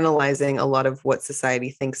internalizing a lot of what society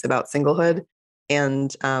thinks about singlehood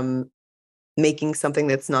and making something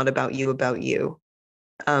that's not about you about you.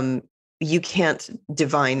 You can't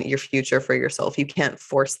divine your future for yourself. You can't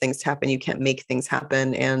force things to happen. You can't make things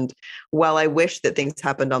happen. And while I wish that things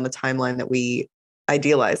happened on the timeline that we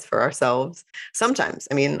idealize for ourselves, sometimes,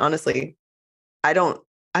 I mean, honestly, I don't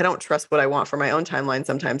trust what I want for my own timeline.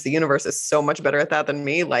 Sometimes the universe is so much better at that than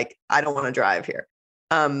me. Like, I don't want to drive here.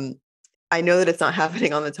 I know that it's not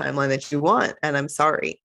happening on the timeline that you want, and I'm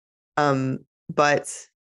sorry. But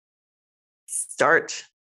start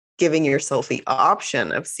giving yourself the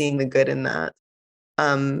option of seeing the good in that,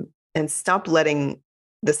 and stop letting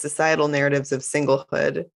the societal narratives of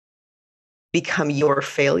singlehood become your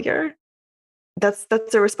failure. That's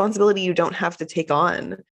a responsibility you don't have to take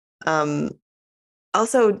on.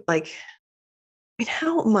 Also, like, I mean,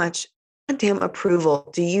 how much damn approval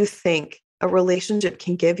do you think a relationship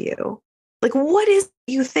can give you? Like, what is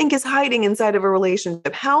you think is hiding inside of a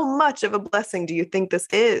relationship? How much of a blessing do you think this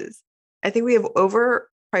is? I think we have over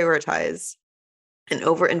prioritized and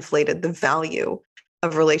overinflated the value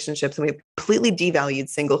of relationships, and we've completely devalued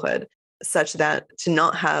singlehood, such that to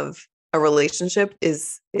not have a relationship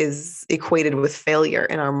is equated with failure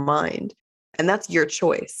in our mind. And that's your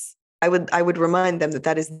choice. I would remind them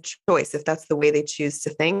that is the choice if that's the way they choose to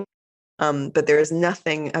think. But there is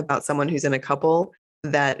nothing about someone who's in a couple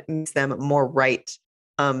that makes them more right,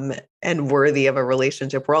 and worthy of a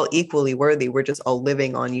relationship. We're all equally worthy. We're just all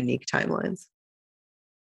living on unique timelines.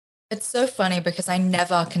 It's so funny because I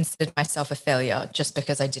never considered myself a failure just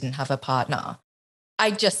because I didn't have a partner.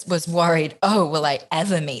 I just was worried, oh, will I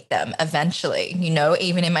ever meet them eventually?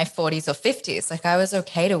 Even in my 40s or 50s, like I was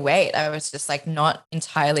okay to wait. I was just like not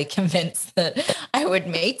entirely convinced that I would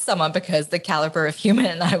meet someone because the caliber of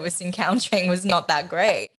human I was encountering was not that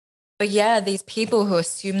great. But yeah, these people who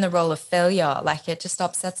assume the role of failure, like it just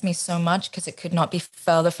upsets me so much because it could not be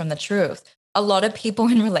further from the truth. A lot of people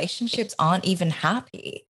in relationships aren't even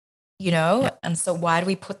happy, And so why do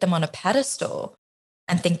we put them on a pedestal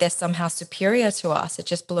and think they're somehow superior to us? It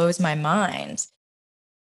just blows my mind.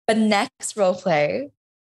 But next role play,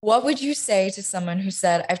 what would you say to someone who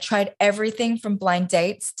said, I've tried everything from blind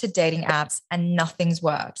dates to dating apps and nothing's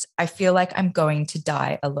worked. I feel like I'm going to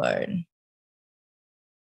die alone.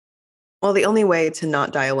 Well, the only way to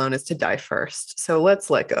not die alone is to die first. So let's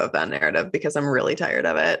let go of that narrative because I'm really tired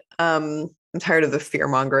of it. I'm tired of the fear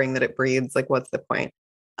mongering that it breeds. Like, what's the point?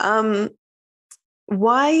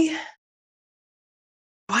 Why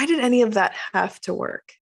did any of that have to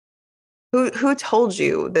work? Who told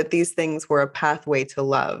you that these things were a pathway to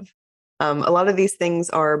love? A lot of these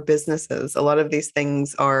things are businesses. A lot of these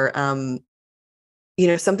things are,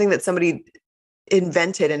 something that somebody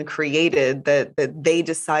invented and created that they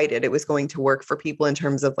decided it was going to work for people in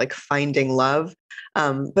terms of like finding love.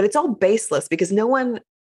 But it's all baseless because no one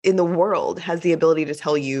in the world has the ability to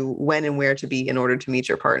tell you when and where to be in order to meet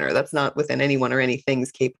your partner. That's not within anyone or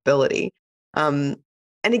anything's capability.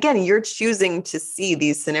 And again, you're choosing to see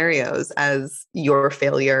these scenarios as your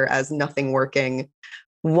failure, as nothing working.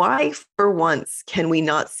 Why, for once, can we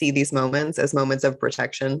not see these moments as moments of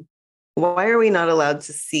protection? Why are we not allowed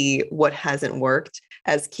to see what hasn't worked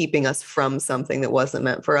as keeping us from something that wasn't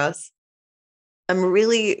meant for us? I'm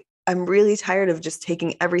really tired of just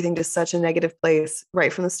taking everything to such a negative place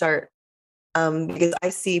right from the start, because I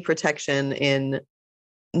see protection in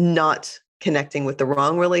not connecting with the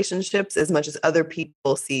wrong relationships as much as other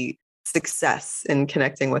people see success in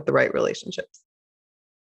connecting with the right relationships.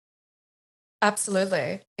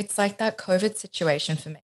 Absolutely. It's like that COVID situation for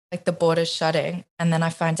me. Like the borders shutting. And then I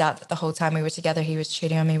find out that the whole time we were together, he was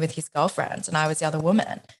cheating on me with his girlfriend and I was the other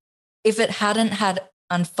woman. If it hadn't had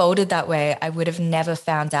unfolded that way, I would have never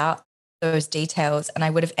found out those details. And I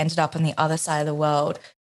would have ended up on the other side of the world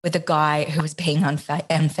with a guy who was being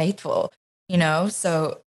unfaithful,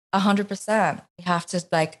 So 100%. We have to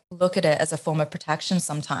like look at it as a form of protection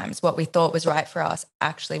sometimes. What we thought was right for us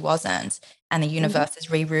actually wasn't. And the universe is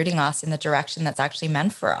rerouting us in the direction that's actually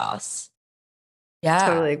meant for us. Yeah.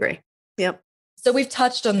 Totally agree. Yep. So we've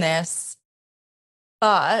touched on this,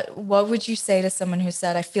 but what would you say to someone who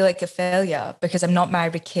said, I feel like a failure because I'm not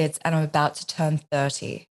married with kids and I'm about to turn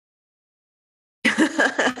 30?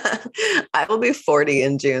 I will be 40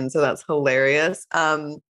 in June, so that's hilarious.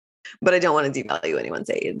 But I don't want to devalue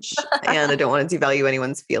anyone's age and I don't want to devalue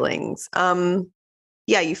anyone's feelings.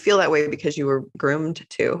 Yeah, you feel that way because you were groomed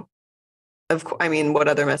to. I mean, what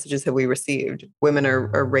other messages have we received? Women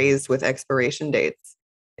are raised with expiration dates.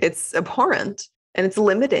 It's abhorrent and it's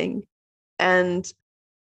limiting. And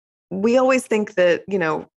we always think that,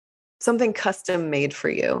 something custom made for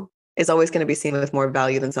you is always going to be seen with more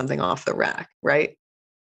value than something off the rack, right?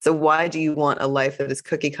 So why do you want a life that is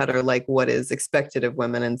cookie cutter like what is expected of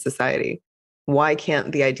women in society? Why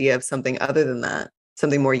can't the idea of something other than that,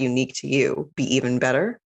 something more unique to you, be even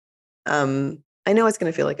better? I know it's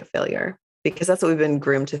going to feel like a failure, because that's what we've been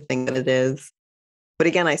groomed to think that it is. But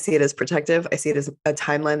again, I see it as protective. I see it as a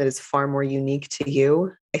timeline that is far more unique to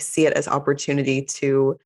you. I see it as opportunity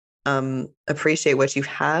to appreciate what you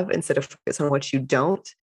have instead of focus on what you don't.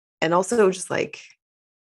 And also just like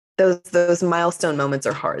those milestone moments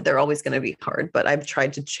are hard. They're always going to be hard, but I've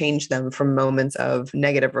tried to change them from moments of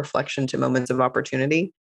negative reflection to moments of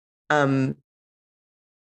opportunity. I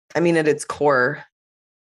mean, at its core,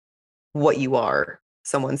 what you are,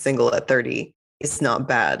 someone single at 30, is not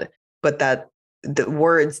bad, but that the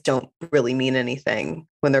words don't really mean anything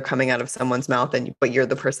when they're coming out of someone's mouth, but you're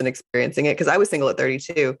the person experiencing it. Because I was single at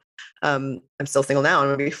 32. I'm still single now. I'm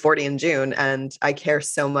going to be 40 in June, and I care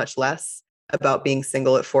so much less about being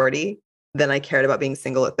single at 40 than I cared about being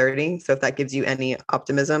single at 30. So if that gives you any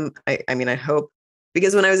optimism, I mean, I hope.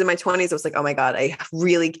 Because when I was in my 20s, I was like, oh my God, I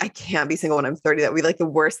can't be single when I'm 30. That would be like the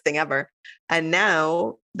worst thing ever. And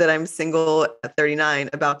now that I'm single at 39,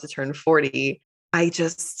 about to turn 40,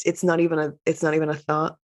 it's not even a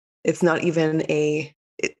thought. There's not even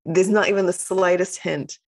the slightest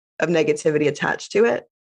hint of negativity attached to it.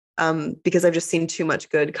 Because I've just seen too much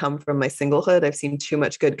good come from my singlehood. I've seen too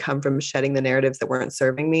much good come from shedding the narratives that weren't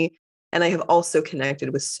serving me. And I have also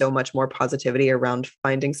connected with so much more positivity around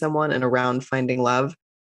finding someone and around finding love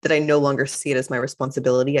that I no longer see it as my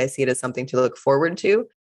responsibility. I see it as something to look forward to.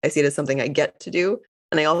 I see it as something I get to do.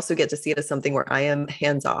 And I also get to see it as something where I am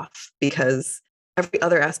hands off, because every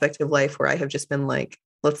other aspect of life where I have just been like,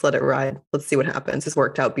 let's let it ride. Let's see what happens. It's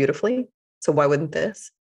worked out beautifully. So why wouldn't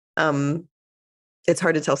this? It's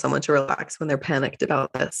hard to tell someone to relax when they're panicked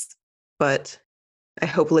about this, but I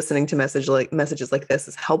hope listening to messages like this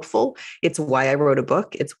is helpful. It's why I wrote a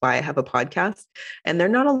book. It's why I have a podcast. And they're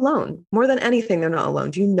not alone. More than anything, they're not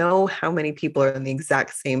alone. Do you know how many people are in the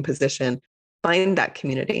exact same position? Find that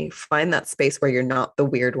community. Find that space where you're not the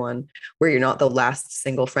weird one, where you're not the last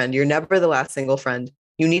single friend. You're never the last single friend.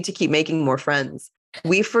 You need to keep making more friends.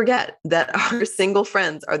 We forget that our single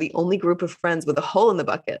friends are the only group of friends with a hole in the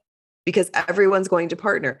bucket, because everyone's going to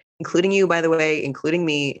partner, including you, by the way, including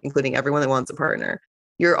me, including everyone that wants a partner.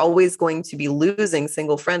 You're always going to be losing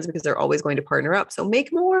single friends because they're always going to partner up. So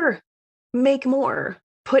make more,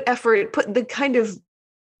 put effort, put the kind of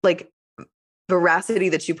like veracity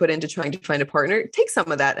that you put into trying to find a partner, take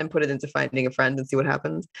some of that and put it into finding a friend and see what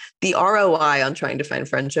happens. The ROI on trying to find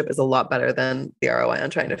friendship is a lot better than the ROI on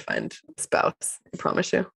trying to find a spouse. I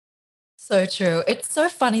promise you. So true. It's so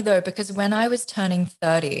funny though, because when I was turning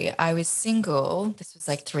 30, I was single. This was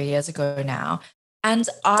like 3 years ago now. And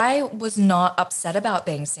I was not upset about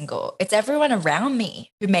being single. It's everyone around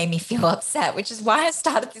me who made me feel upset, which is why I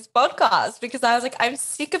started this podcast, because I was like, I'm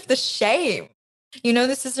sick of the shame.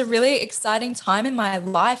 This is a really exciting time in my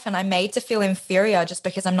life, and I'm made to feel inferior just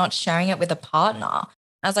because I'm not sharing it with a partner.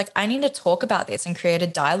 I was like, I need to talk about this and create a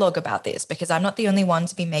dialogue about this, because I'm not the only one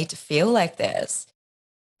to be made to feel like this.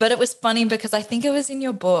 But it was funny because I think it was in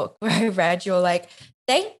your book where I read, you're like,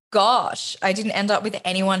 thank gosh I didn't end up with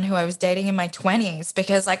anyone who I was dating in my 20s,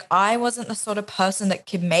 because like I wasn't the sort of person that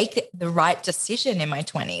could make the right decision in my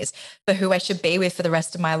 20s for who I should be with for the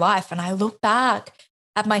rest of my life. And I look back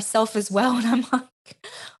at myself as well, and I'm like,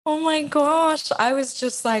 oh my gosh, I was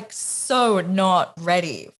just like so not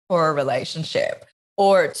ready for a relationship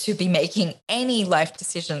or to be making any life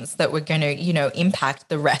decisions that were going to, impact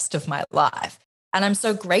the rest of my life. And I'm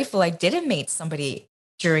so grateful I didn't meet somebody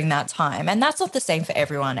during that time. And that's not the same for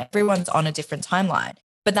everyone. Everyone's on a different timeline.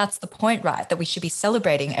 But that's the point, right? That we should be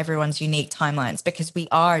celebrating everyone's unique timelines, because we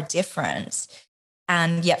are different.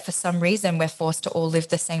 And yet for some reason, we're forced to all live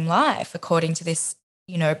the same life according to this,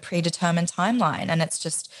 predetermined timeline. And it's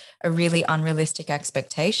just a really unrealistic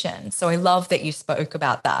expectation. So I love that you spoke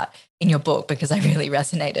about that in your book, because I really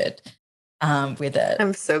resonated with it.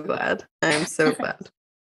 I'm so glad. I'm so glad.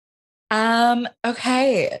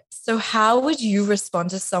 Okay. So how would you respond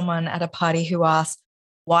to someone at a party who asks,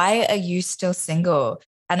 why are you still single,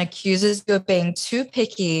 and accuses you of being too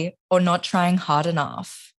picky or not trying hard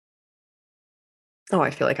enough? Oh, I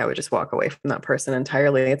feel like I would just walk away from that person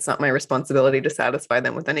entirely. It's not my responsibility to satisfy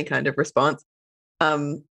them with any kind of response.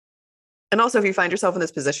 And also, if you find yourself in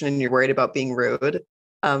this position and you're worried about being rude,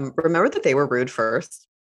 remember that they were rude first.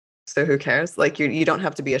 So who cares? Like you don't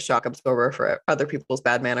have to be a shock absorber for other people's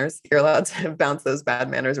bad manners. You're allowed to bounce those bad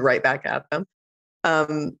manners right back at them.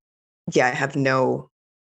 Yeah, I have no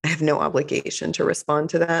obligation to respond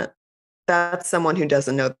to that. That's someone who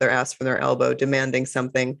doesn't know their ass from their elbow, demanding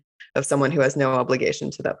something of someone who has no obligation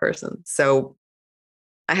to that person. So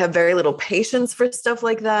I have very little patience for stuff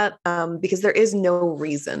like that, because there is no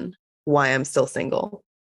reason why I'm still single.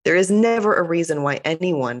 There is never a reason why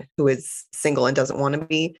anyone who is single and doesn't want to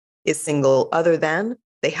be is single, other than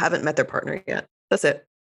they haven't met their partner yet. That's it.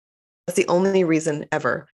 That's the only reason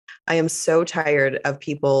ever. I am so tired of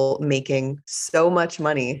people making so much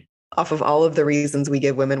money off of all of the reasons we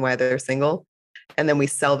give women why they're single. And then we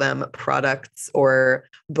sell them products or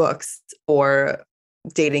books or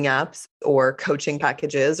dating apps or coaching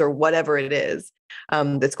packages or whatever it is,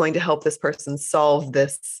 that's going to help this person solve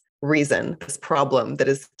this reason, this problem that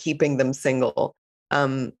is keeping them single.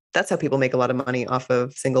 That's how people make a lot of money off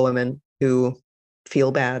of single women who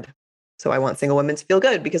feel bad. So I want single women to feel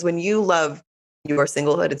good, because when you love your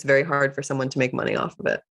singlehood, it's very hard for someone to make money off of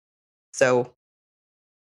it. So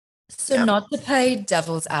yeah. Not to play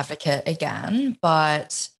devil's advocate again,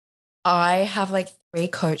 but I have like 3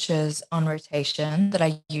 coaches on rotation that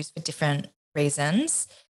I use for different reasons.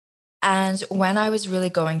 And when I was really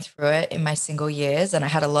going through it in my single years and I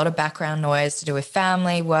had a lot of background noise to do with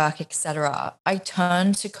family, work, etc., I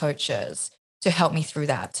turned to coaches to help me through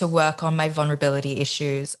that, to work on my vulnerability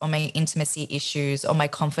issues, on my intimacy issues, on my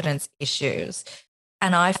confidence issues.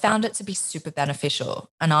 And I found it to be super beneficial.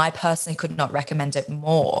 And I personally could not recommend it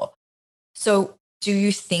more. So do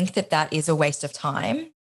you think that that is a waste of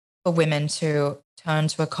time for women to turn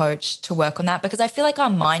to a coach to work on that? Because I feel like our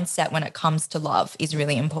mindset when it comes to love is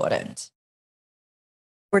really important.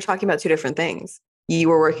 We're talking about 2 different things. You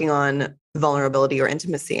were working on vulnerability or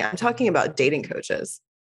intimacy. I'm talking about dating coaches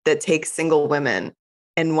that take single women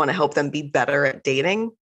and want to help them be better at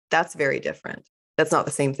dating. That's very different. That's not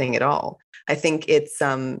the same thing at all. I think it's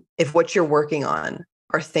if what you're working on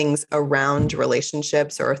are things around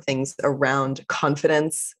relationships or things around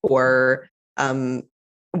confidence or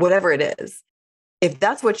whatever it is, if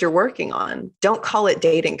that's what you're working on, don't call it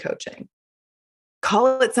dating coaching.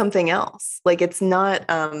 Call it something else. Like, it's not,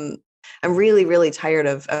 I'm really, really tired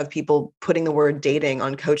of people putting the word dating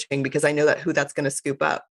on coaching, because I know that who that's going to scoop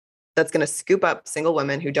up. That's going to scoop up single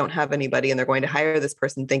women who don't have anybody, and they're going to hire this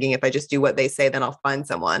person thinking, if I just do what they say, then I'll find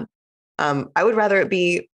someone. I would rather it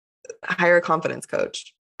be hire a confidence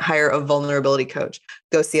coach, hire a vulnerability coach,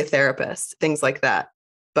 go see a therapist, things like that.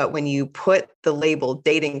 But when you put the label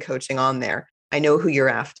dating coaching on there, I know who you're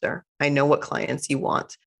after. I know what clients you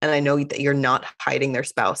want. And I know that you're not hiding their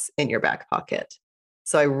spouse in your back pocket.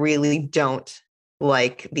 So I really don't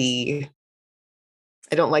like the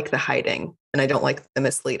hiding, and I don't like the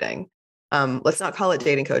misleading. Let's not call it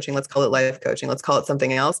dating coaching. Let's call it life coaching. Let's call it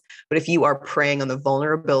something else. But if you are preying on the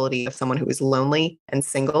vulnerability of someone who is lonely and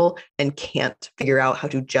single and can't figure out how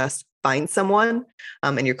to just find someone,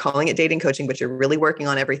 and you're calling it dating coaching, but you're really working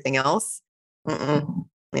on everything else, you're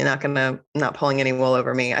not pulling any wool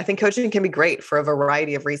over me. I think coaching can be great for a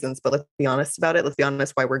variety of reasons, but let's be honest about it. Let's be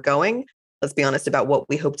honest why we're going. Let's be honest about what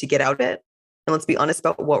we hope to get out of it. And let's be honest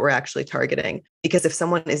about what we're actually targeting. Because if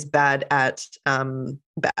someone is if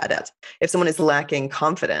someone is lacking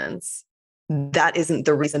confidence, that isn't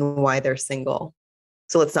the reason why they're single.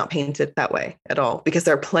 So let's not paint it that way at all, because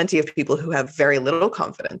there are plenty of people who have very little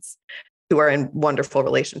confidence, who are in wonderful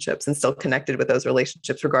relationships and still connected with those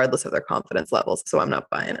relationships, regardless of their confidence levels. So I'm not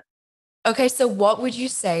buying it. Okay, so what would you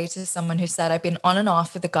say to someone who said, I've been on and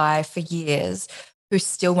off with a guy for years who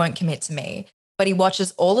still won't commit to me, but he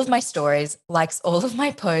watches all of my stories, likes all of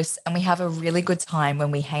my posts, and we have a really good time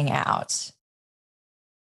when we hang out?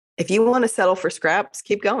 If you want to settle for scraps,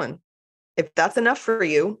 keep going. If that's enough for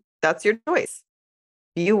you, that's your choice.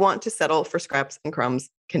 If you want to settle for scraps and crumbs,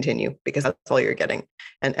 continue, because that's all you're getting.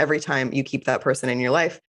 And every time you keep that person in your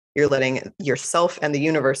life, you're letting yourself and the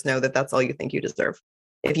universe know that that's all you think you deserve.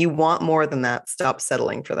 If you want more than that, stop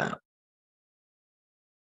settling for that.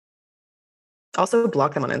 Also,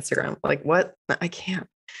 block them on Instagram. Like, what? I can't.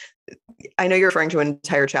 I know you're referring to an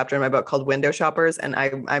entire chapter in my book called Window Shoppers, and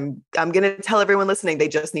I'm going to tell everyone listening they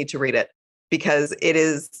just need to read it, because it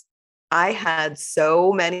is. I had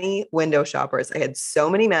so many window shoppers. I had so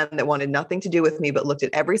many men that wanted nothing to do with me, but looked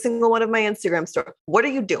at every single one of my Instagram stories. What are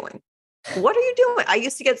you doing? What are you doing? I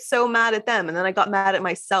used to get so mad at them, and then I got mad at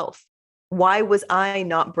myself. Why was I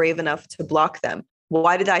not brave enough to block them?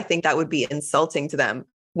 Why did I think that would be insulting to them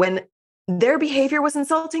when their behavior was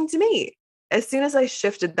insulting to me? As soon as I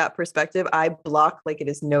shifted that perspective, I block like it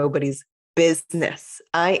is nobody's business.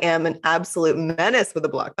 I am an absolute menace with a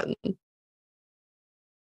block button.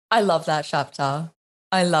 I love that chapter.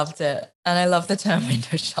 I loved it. And I love the term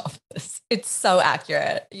window shoppers. It's so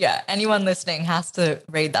accurate. Yeah. Anyone listening has to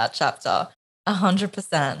read that chapter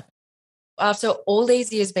 100%. After all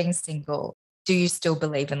these years being single, do you still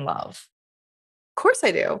believe in love? Of course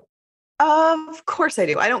I do. Of course I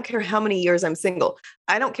do. I don't care how many years I'm single.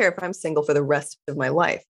 I don't care if I'm single for the rest of my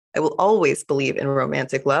life. I will always believe in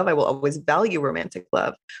romantic love. I will always value romantic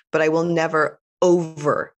love, but I will never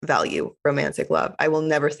overvalue romantic love. I will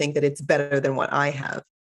never think that it's better than what I have.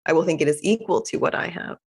 I will think it is equal to what I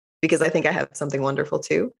have, because I think I have something wonderful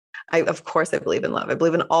too. Of course, I believe in love. I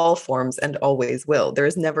believe in all forms and always will. There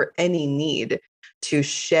is never any need to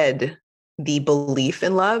shed the belief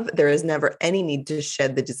in love. There is never any need to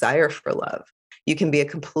shed the desire for love. You can be a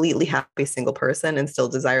completely happy single person and still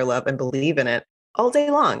desire love and believe in it all day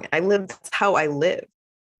long. That's how I live.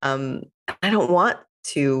 I don't want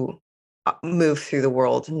to move through the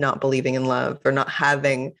world not believing in love or not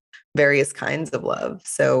having various kinds of love.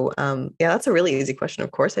 So, yeah, that's a really easy question.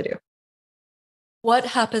 Of course I do. What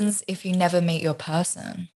happens if you never meet your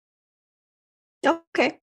person?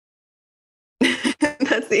 Okay.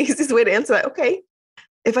 That's the easiest way to answer that. Okay.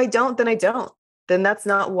 If I don't, then I don't. Then that's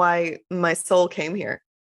not why my soul came here.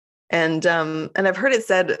 And I've heard it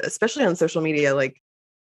said, especially on social media, like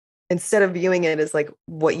instead of viewing it as like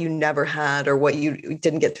what you never had or what you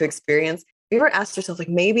didn't get to experience, you ever asked yourself, like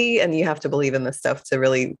maybe, and you have to believe in this stuff to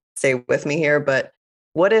really stay with me here, but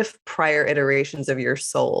what if prior iterations of your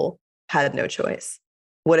soul had no choice?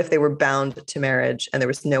 What if they were bound to marriage and there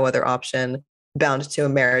was no other option, bound to a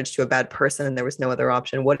marriage to a bad person and there was no other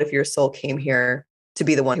option? What if your soul came here to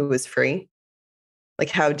be the one who was free? Like,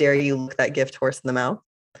 how dare you look that gift horse in the mouth?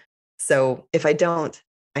 So if I don't,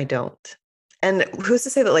 I don't. And who's to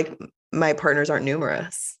say that like my partners aren't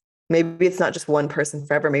numerous? Maybe it's not just one person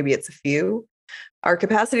forever. Maybe it's a few. Our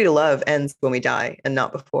capacity to love ends when we die and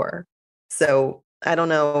not before. So I don't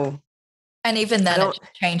know. And even then it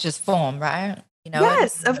changes form, right? You know,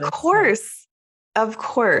 yes, of course. Of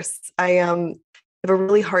course. I have a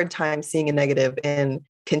really hard time seeing a negative in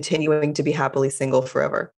continuing to be happily single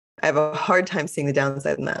forever. I have a hard time seeing the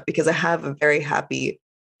downside in that because I have a very happy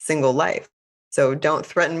single life. So don't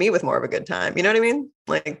threaten me with more of a good time. You know what I mean?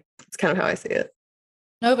 Like, it's kind of how I see it.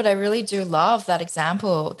 No, but I really do love that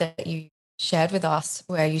example that you shared with us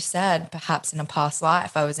where you said perhaps in a past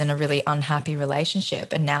life I was in a really unhappy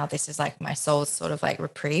relationship and now this is like my soul's sort of like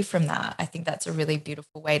reprieve from that. I think that's a really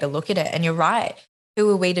beautiful way to look at it. And you're right. Who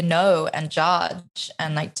are we to know and judge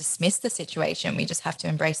and like dismiss the situation? We just have to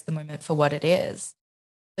embrace the moment for what it is.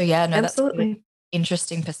 So yeah, no, that's a really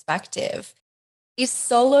interesting perspective. Is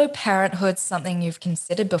solo parenthood something you've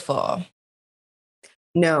considered before?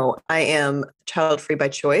 No, I am child-free by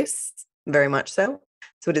choice, very much so.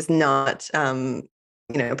 So it is not,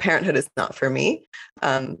 parenthood is not for me.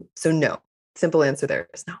 So no, simple answer there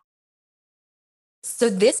is no. So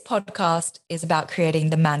this podcast is about creating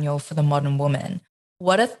the manual for the modern woman.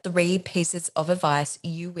 What are 3 pieces of advice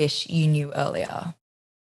you wish you knew earlier?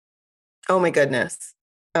 Oh my goodness.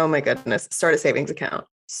 Oh my goodness. Start a savings account.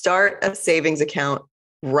 Start a savings account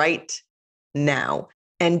right now.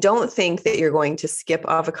 And don't think that you're going to skip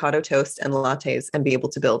avocado toast and lattes and be able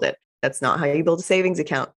to build it. That's not how you build a savings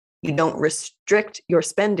account. You don't restrict your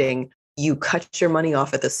spending. You cut your money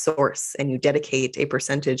off at the source and you dedicate a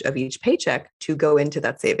percentage of each paycheck to go into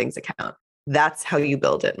that savings account. That's how you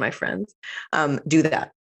build it, my friends. Do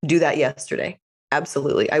that. Do that yesterday.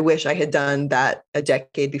 Absolutely. I wish I had done that a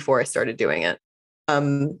decade before I started doing it.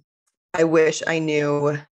 I wish I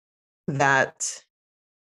knew that.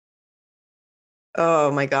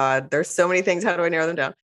 Oh my God, there's so many things. How do I narrow them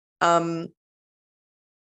down?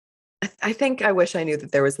 I think I wish I knew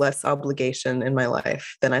that there was less obligation in my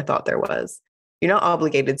life than I thought there was. You're not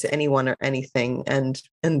obligated to anyone or anything, and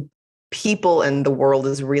people and the world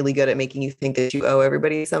is really good at making you think that you owe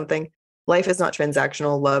everybody something. Life is not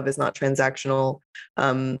transactional. Love is not transactional.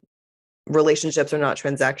 Relationships are not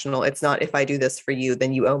transactional. It's not if I do this for you,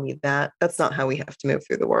 then you owe me that. That's not how we have to move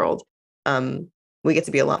through the world. We get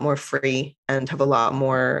to be a lot more free and have a lot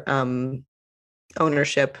more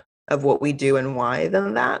ownership of what we do and why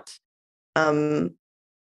than that. And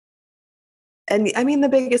I mean, the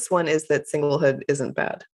biggest one is that singlehood isn't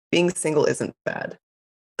bad. Being single isn't bad.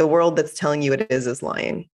 The world that's telling you it is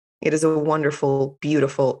lying. It is a wonderful,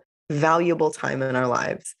 beautiful, valuable time in our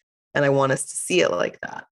lives. And I want us to see it like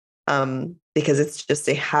that because it's just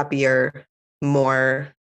a happier,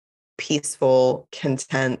 more peaceful,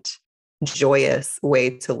 content, joyous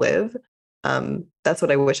way to live. That's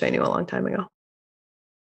what I wish I knew a long time ago.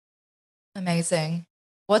 Amazing.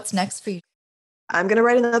 What's next for you? I'm going to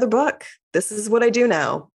write another book. This is what I do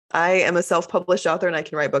now. I am a self-published author and I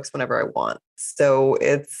can write books whenever I want. So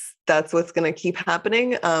that's what's going to keep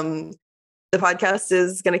happening. The podcast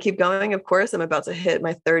is going to keep going. Of course, I'm about to hit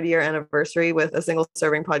my 3rd-year anniversary with a single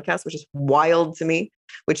serving podcast, which is wild to me,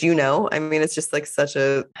 which, I mean, it's just like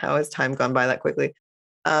how has time gone by that quickly?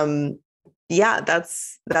 Yeah,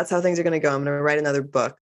 that's how things are going to go. I'm going to write another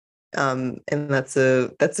book. And that's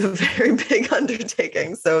a very big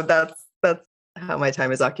undertaking. So that's how my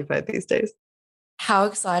time is occupied these days. How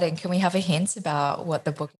exciting. Can we have a hint about what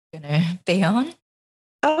the book is going to be on?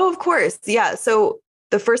 Oh, of course. Yeah. So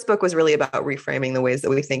the first book was really about reframing the ways that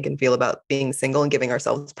we think and feel about being single and giving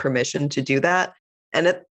ourselves permission to do that.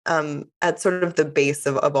 And at sort of the base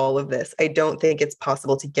of all of this, I don't think it's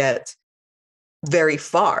possible to get very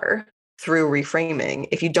far through reframing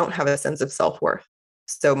if you don't have a sense of self-worth.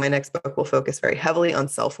 So my next book will focus very heavily on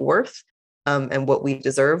self-worth, and what we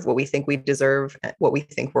deserve, what we think we deserve, what we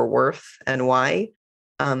think we're worth, and why,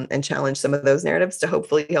 and challenge some of those narratives to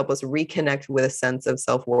hopefully help us reconnect with a sense of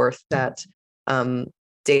self-worth that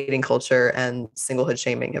dating culture and singlehood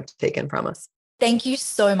shaming have taken from us. Thank you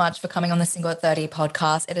so much for coming on the Single at 30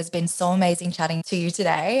 podcast. It has been so amazing chatting to you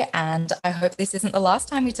today, and I hope this isn't the last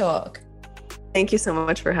time we talk. Thank you so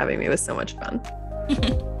much for having me. It was so much fun.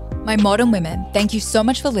 My modern women, thank you so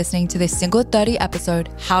much for listening to this Single at 30 episode,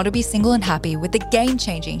 How to Be Single and Happy with the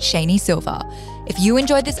game-changing Shani Silver. If you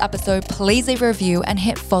enjoyed this episode, please leave a review and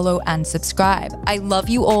hit follow and subscribe. I love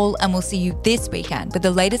you all, and we'll see you this weekend with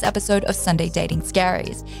the latest episode of Sunday Dating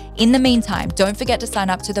Scaries. In the meantime, don't forget to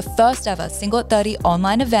sign up to the first ever Single at 30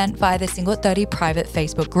 online event via the Single at 30 private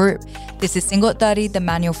Facebook group. This is Single at 30, the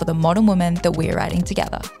manual for the modern woman that we're writing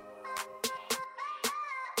together.